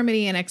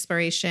nonconformity and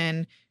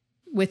exploration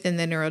within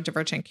the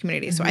neurodivergent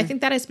community. So I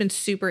think that has been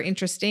super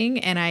interesting.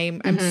 And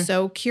I'm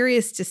so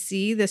curious to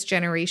see this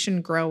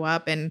generation grow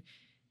up and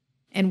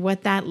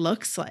what that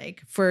looks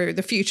like for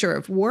the future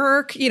of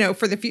work,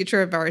 for the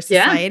future of our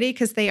society,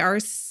 because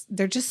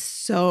they're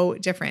just so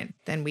different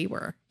than we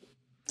were.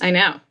 I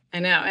know.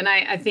 And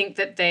I think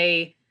that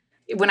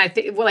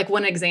like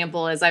one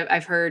example is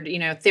I've heard,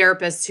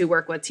 therapists who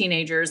work with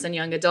teenagers and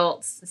young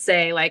adults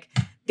say like,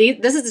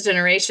 this is a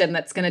generation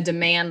that's going to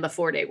demand the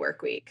 4-day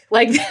work week.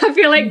 Like, I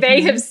feel like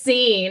they have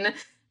seen,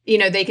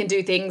 they can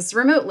do things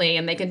remotely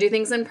and they can do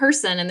things in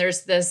person. And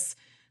there's this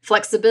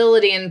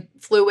flexibility and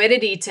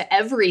fluidity to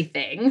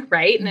everything,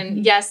 right?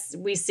 And yes,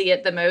 we see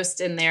it the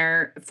most in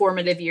their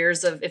formative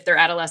years of if they're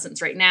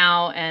adolescents right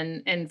now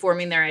and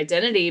forming their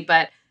identity.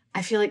 But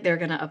I feel like they're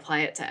going to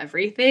apply it to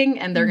everything,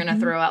 and they're going to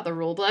throw out the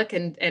rule book,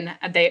 and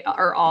they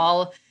are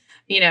all,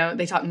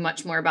 they talk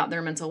much more about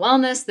their mental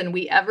wellness than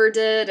we ever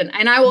did.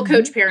 And I will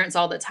coach parents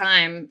all the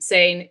time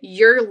saying,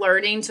 you're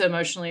learning to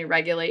emotionally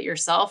regulate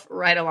yourself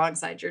right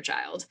alongside your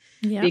child,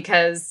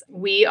 because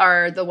we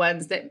are the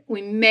ones that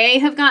we may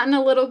have gotten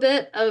a little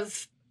bit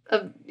of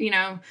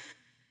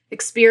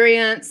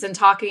experience and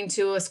talking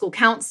to a school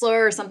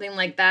counselor or something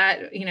like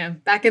that,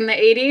 back in the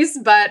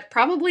 80s, but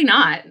probably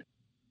not.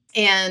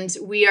 And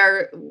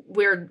we're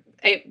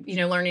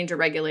learning to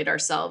regulate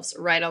ourselves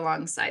right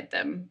alongside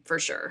them for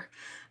sure.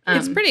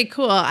 It's pretty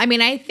cool. I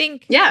mean, I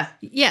think,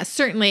 yeah,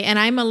 certainly. And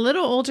I'm a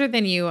little older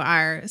than you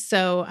are.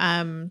 So,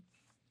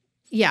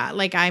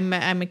 like I'm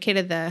a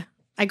kid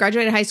I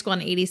graduated high school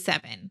in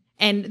 87,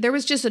 and there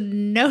was just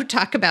no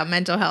talk about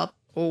mental health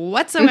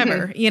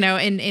whatsoever,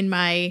 in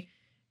my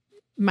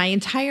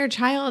entire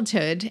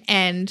childhood.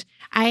 And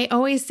I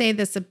always say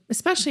this,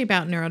 especially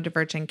about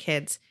neurodivergent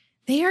kids,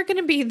 they are going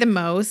to be the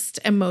most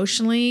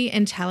emotionally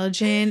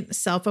intelligent,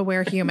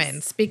 self-aware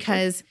humans,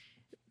 because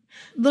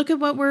look at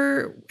what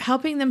we're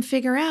helping them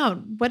figure out.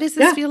 What does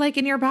this feel like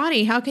in your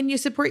body? How can you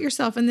support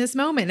yourself in this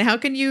moment?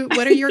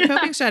 What are your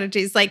coping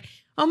strategies? Like,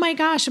 oh my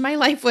gosh, my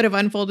life would have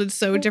unfolded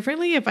so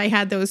differently if I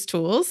had those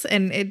tools.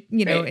 And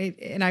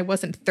and I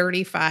wasn't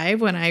 35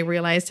 when I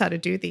realized how to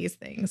do these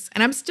things.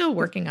 And I'm still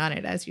working on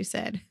it, as you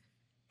said.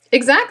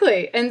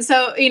 Exactly. And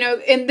so,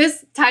 and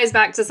this ties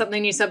back to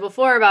something you said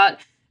before about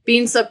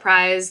being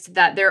surprised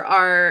that there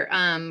are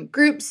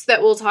groups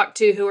that we'll talk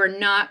to who are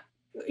not,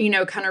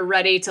 kind of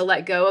ready to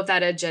let go of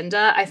that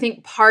agenda. I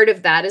think part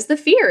of that is the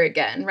fear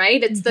again,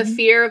 right? It's the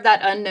fear of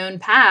that unknown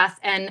path.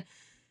 And,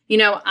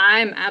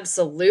 I'm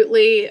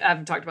absolutely,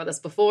 I've talked about this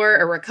before,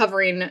 a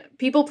recovering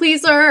people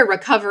pleaser, a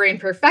recovering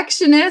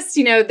perfectionist.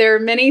 There are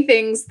many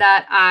things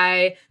that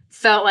I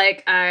felt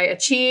like I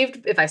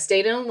achieved if I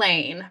stayed in a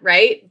lane,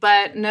 right?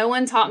 But no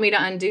one taught me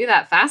to undo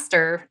that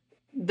faster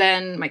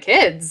than my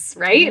kids,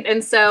 right?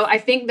 And so I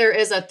think there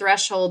is a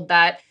threshold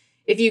that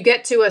if you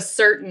get to a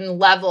certain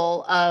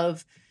level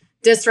of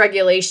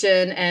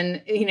dysregulation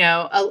and,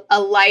 a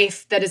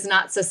life that is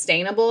not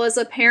sustainable as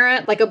a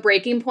parent, like a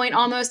breaking point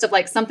almost of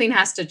like something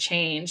has to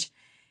change.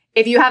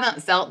 If you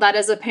haven't felt that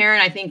as a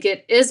parent, I think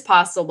it is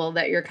possible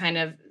that you're kind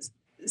of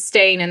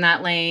staying in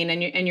that lane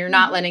and you're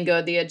not letting go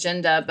of the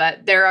agenda.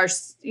 But there are,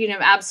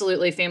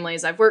 absolutely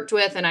families I've worked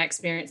with, and I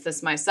experienced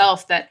this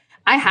myself, that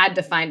I had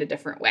to find a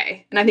different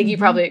way. And I think you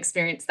probably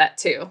experienced that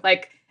too.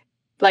 Like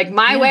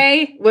my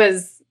way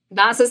was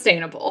not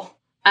sustainable.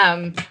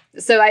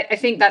 So I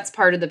think that's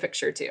part of the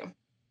picture too.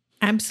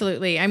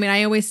 Absolutely. I mean,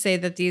 I always say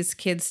that these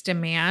kids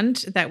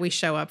demand that we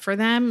show up for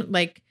them.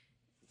 Like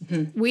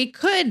we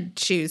could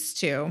choose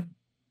to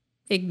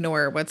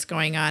ignore what's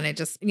going on and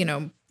just,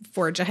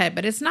 forge ahead.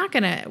 But it's not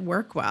going to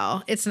work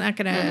well. It's not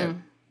going to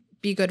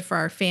be good for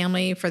our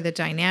family, for the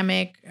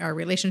dynamic, our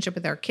relationship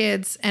with our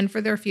kids, and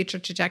for their future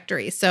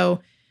trajectory.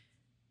 So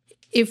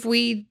if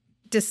we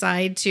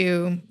decide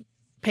to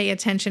pay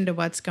attention to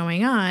what's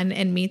going on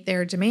and meet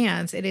their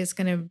demands, it is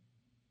going to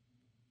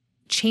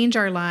change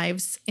our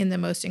lives in the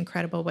most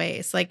incredible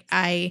ways. Like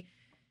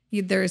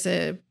there's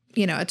a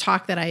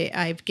talk that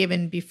I've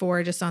given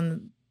before just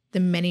on the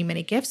many,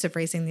 many gifts of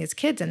raising these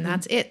kids. And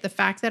that's it. The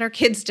fact that our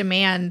kids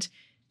demand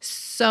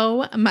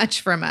so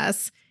much from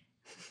us.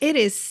 It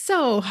is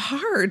so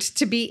hard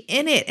to be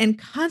in it and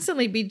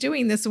constantly be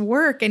doing this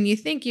work, and you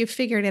think you've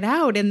figured it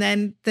out. And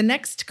then the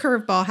next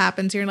curveball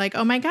happens. You're like,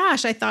 oh my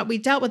gosh, I thought we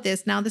dealt with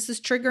this. Now this is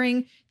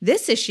triggering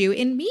this issue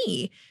in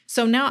me.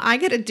 So now I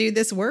got to do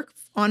this work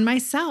on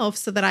myself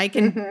so that I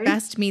can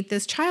best meet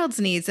this child's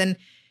needs. And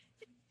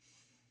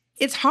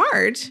it's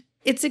hard.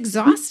 It's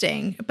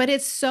exhausting, but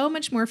it's so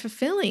much more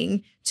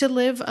fulfilling to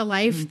live a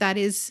life that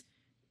is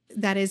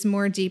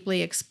more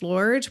deeply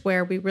explored,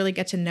 where we really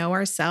get to know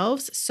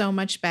ourselves so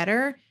much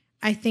better.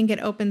 I think it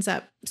opens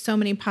up so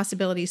many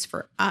possibilities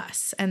for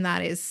us. And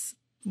that is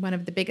one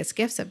of the biggest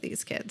gifts of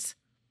these kids.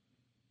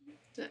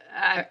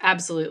 I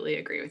absolutely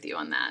agree with you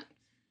on that.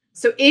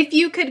 So if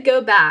you could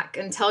go back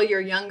and tell your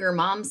younger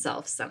mom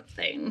self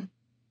something,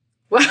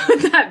 what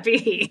would that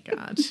be?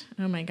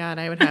 Oh my God.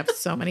 I would have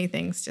so many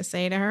things to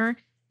say to her.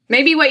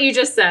 Maybe what you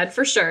just said,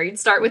 for sure. You'd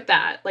start with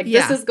that. Like,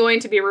 this is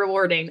going to be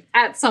rewarding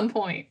at some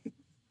point.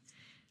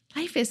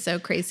 Life is so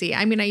crazy.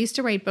 I mean, I used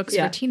to write books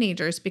for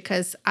teenagers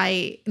because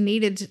I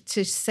needed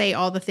to say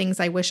all the things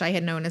I wish I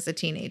had known as a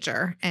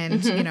teenager.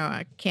 And,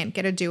 I can't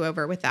get a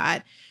do-over with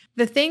that.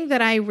 The thing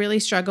that I really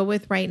struggle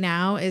with right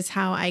now is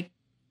how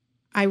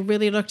I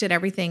really looked at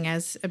everything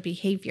as a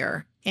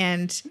behavior.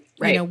 And,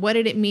 what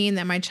did it mean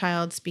that my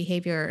child's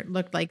behavior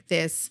looked like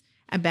this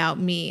about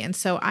me? And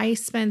so I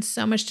spend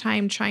so much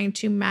time trying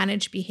to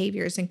manage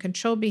behaviors and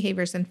control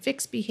behaviors and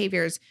fix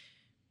behaviors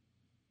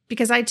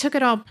because I took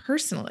it all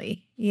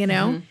personally,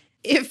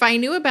 If I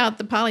knew about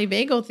the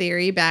polyvagal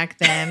theory back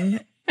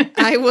then,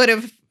 I would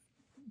have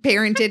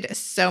parented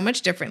so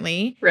much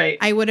differently. Right.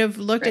 I would have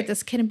looked at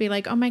this kid and be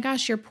like, oh my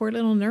gosh, your poor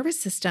little nervous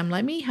system.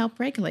 Let me help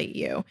regulate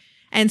you.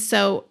 And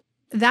so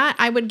that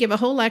I would give a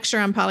whole lecture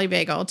on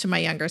polyvagal to my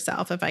younger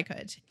self if I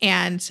could.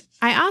 And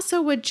I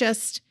also would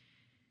just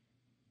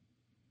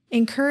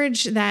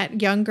encourage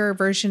that younger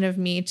version of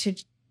me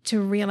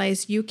to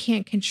realize you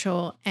can't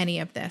control any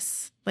of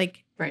this.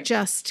 Like,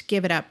 just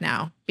give it up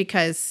now,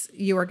 because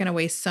you are going to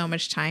waste so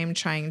much time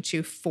trying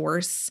to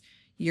force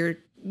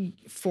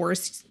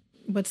what's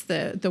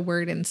the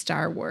word in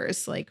Star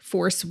Wars? Like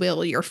force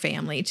will your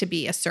family to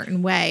be a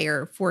certain way,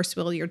 or force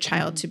will your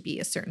child to be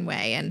a certain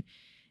way. And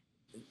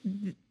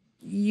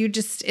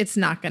it's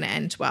not going to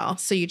end well.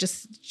 So you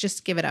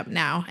just give it up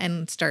now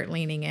and start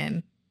leaning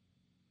in.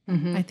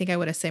 I think I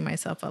would have saved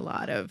myself a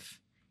lot of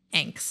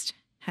angst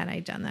had I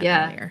done that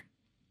earlier.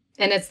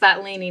 And it's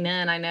that leaning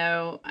in. I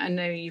know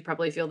you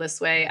probably feel this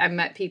way. I've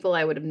met people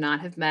I would have not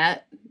have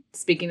met,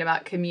 speaking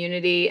about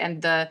community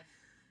and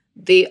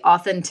the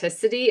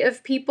authenticity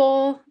of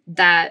people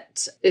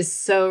that is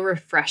so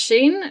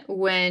refreshing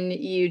when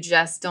you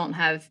just don't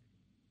have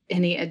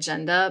any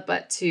agenda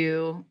but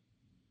to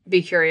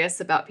be curious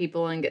about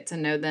people and get to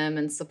know them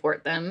and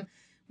support them,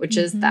 which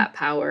is that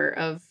power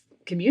of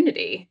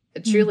community.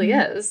 It truly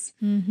is.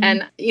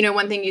 And,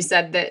 one thing you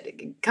said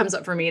that comes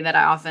up for me that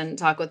I often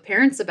talk with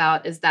parents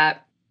about is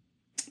that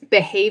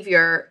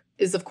behavior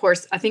is, of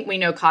course, I think we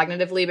know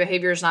cognitively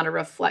behavior is not a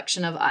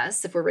reflection of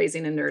us if we're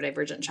raising a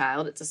neurodivergent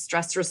child. It's a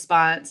stress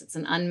response. It's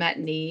an unmet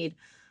need,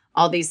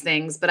 all these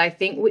things. But I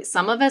think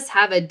some of us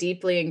have a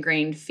deeply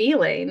ingrained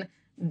feeling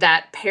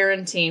that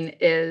parenting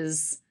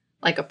is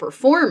like a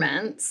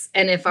performance.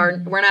 And if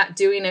we're not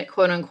doing it,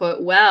 quote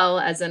unquote, well,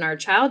 as in our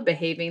child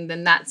behaving,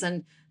 then that's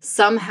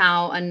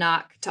somehow a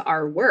knock to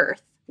our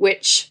worth,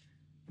 which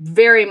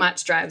very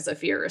much drives a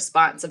fear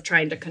response of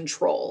trying to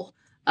control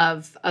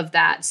of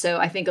that. So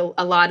I think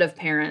a lot of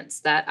parents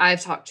that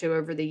I've talked to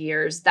over the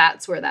years,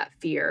 that's where that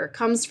fear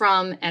comes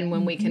from. And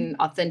when we can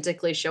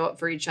authentically show up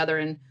for each other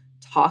and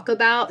talk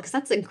about, because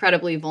that's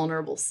incredibly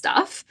vulnerable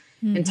stuff,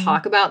 and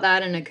talk about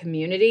that in a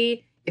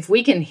community, if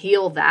we can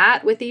heal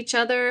that with each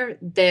other,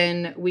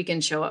 then we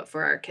can show up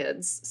for our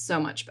kids so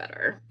much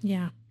better.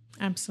 Yeah,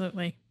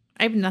 absolutely.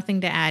 I have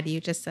nothing to add. You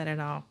just said it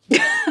all.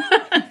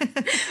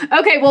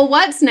 Okay, well,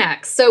 what's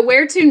next? So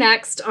where to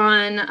next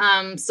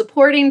on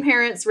supporting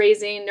parents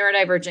raising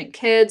neurodivergent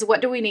kids?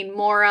 What do we need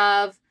more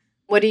of?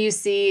 What do you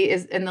see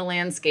is in the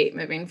landscape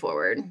moving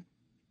forward?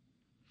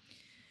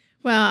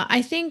 Well,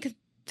 I think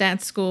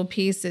that school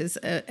piece is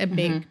a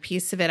big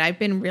piece of it. I've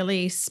been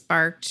really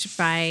sparked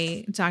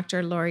by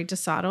Dr. Lori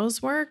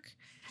DeSotto's work.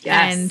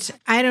 Yes. And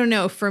I don't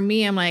know, for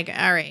me, I'm like,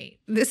 all right,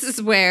 this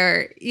is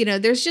where,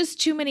 there's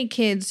just too many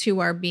kids who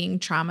are being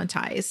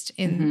traumatized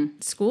in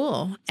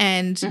school.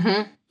 And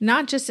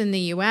not just in the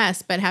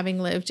US, but having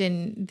lived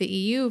in the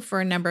EU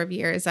for a number of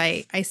years,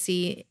 I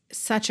see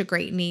such a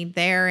great need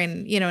there.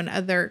 And, in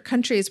other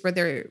countries where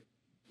they're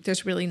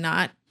there's really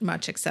not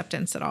much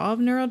acceptance at all of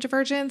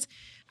neurodivergence.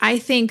 I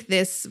think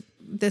this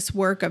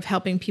work of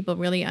helping people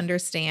really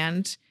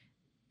understand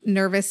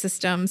nervous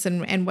systems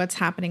and what's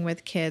happening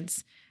with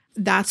kids,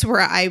 that's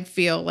where I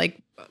feel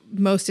like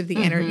most of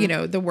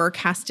the the work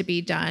has to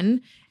be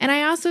done. And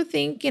I also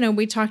think,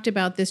 we talked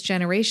about this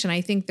generation.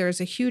 I think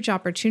there's a huge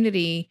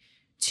opportunity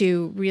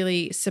to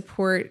really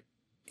support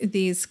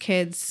these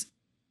kids,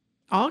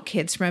 all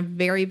kids from a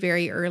very,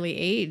 very early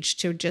age,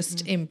 to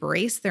just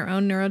embrace their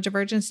own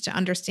neurodivergence, to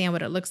understand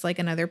what it looks like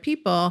in other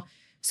people,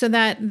 so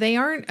that they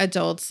aren't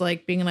adults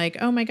like being like,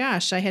 oh my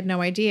gosh, I had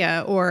no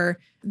idea, or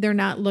they're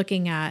not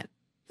looking at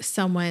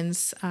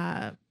someone's,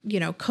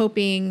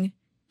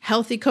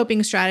 healthy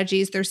coping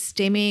strategies, their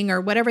stimming or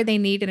whatever they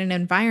need in an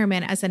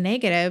environment as a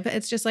negative.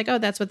 It's just like, oh,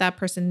 that's what that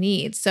person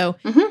needs. So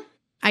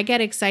I get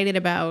excited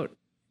about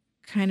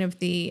kind of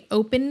the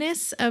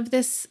openness of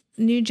this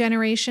new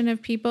generation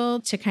of people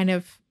to kind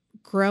of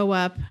grow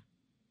up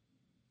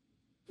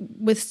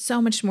with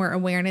so much more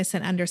awareness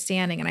and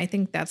understanding. And I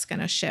think that's going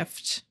to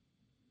shift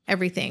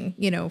everything,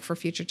 for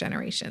future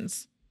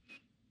generations.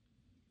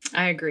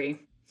 I agree.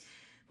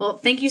 Well,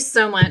 thank you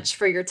so much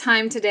for your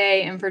time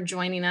today and for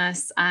joining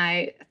us.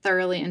 I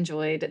thoroughly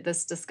enjoyed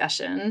this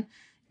discussion.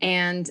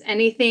 And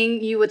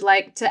anything you would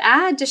like to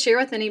add to share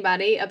with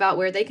anybody about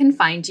where they can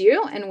find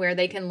you and where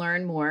they can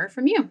learn more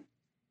from you?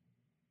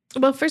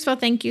 Well, first of all,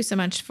 thank you so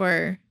much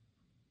for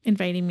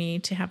inviting me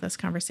to have this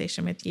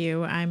conversation with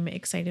you. I'm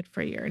excited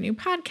for your new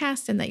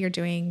podcast and that you're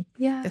doing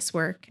this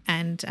work.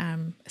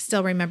 And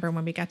still remember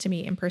when we got to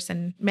meet in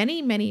person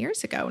many, many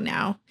years ago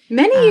now.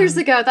 Many years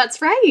ago. That's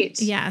right.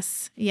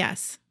 Yes.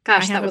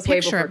 Gosh, I have that was a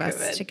picture way of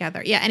before us COVID.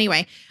 together. Yeah.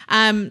 Anyway.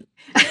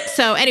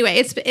 So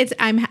anyway,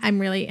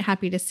 I'm really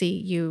happy to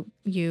see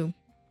you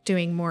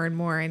doing more and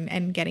more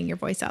and getting your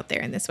voice out there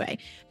in this way.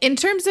 In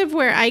terms of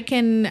where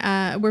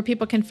where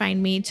people can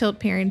find me, Tilt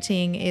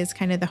Parenting is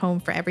kind of the home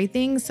for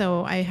everything.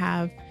 So I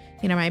have,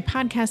 my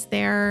podcast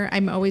there.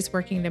 I'm always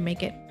working to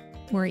make it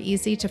more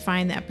easy to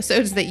find the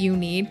episodes that you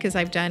need, because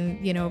I've done,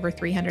 over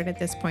 300 at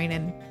this point,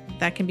 and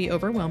that can be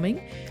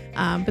overwhelming.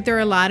 But there are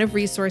a lot of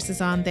resources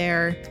on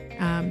there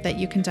that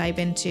you can dive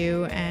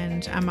into.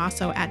 And I'm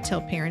also at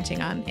Tilt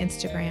Parenting on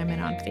Instagram and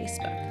on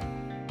Facebook.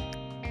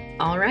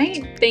 All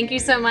right. Thank you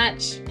so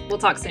much. We'll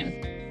talk soon.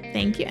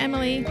 Thank you,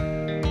 Emily.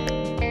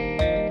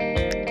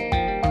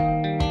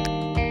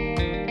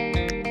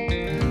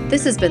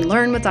 This has been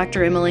Learn with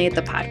Dr. Emily,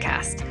 the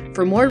podcast.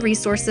 For more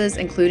resources,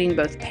 including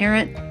both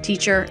parent,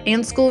 teacher,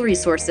 and school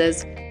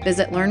resources,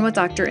 visit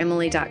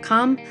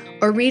learnwithdremily.com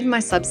or read my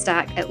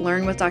Substack at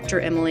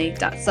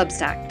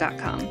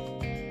learnwithdremily.substack.com.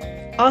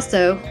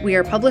 Also, we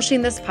are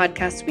publishing this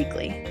podcast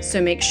weekly,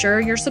 so make sure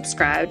you're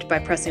subscribed by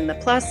pressing the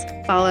plus,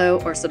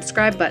 follow, or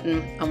subscribe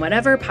button on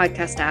whatever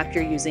podcast app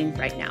you're using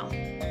right now.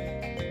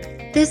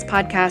 This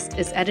podcast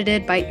is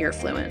edited by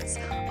Earfluence.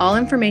 All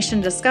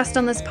information discussed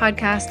on this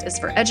podcast is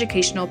for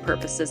educational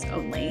purposes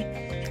only.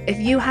 If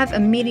you have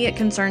immediate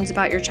concerns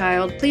about your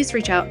child, please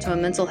reach out to a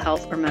mental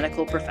health or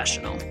medical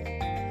professional.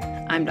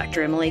 I'm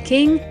Dr. Emily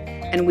King,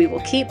 and we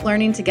will keep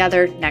learning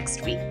together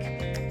next week.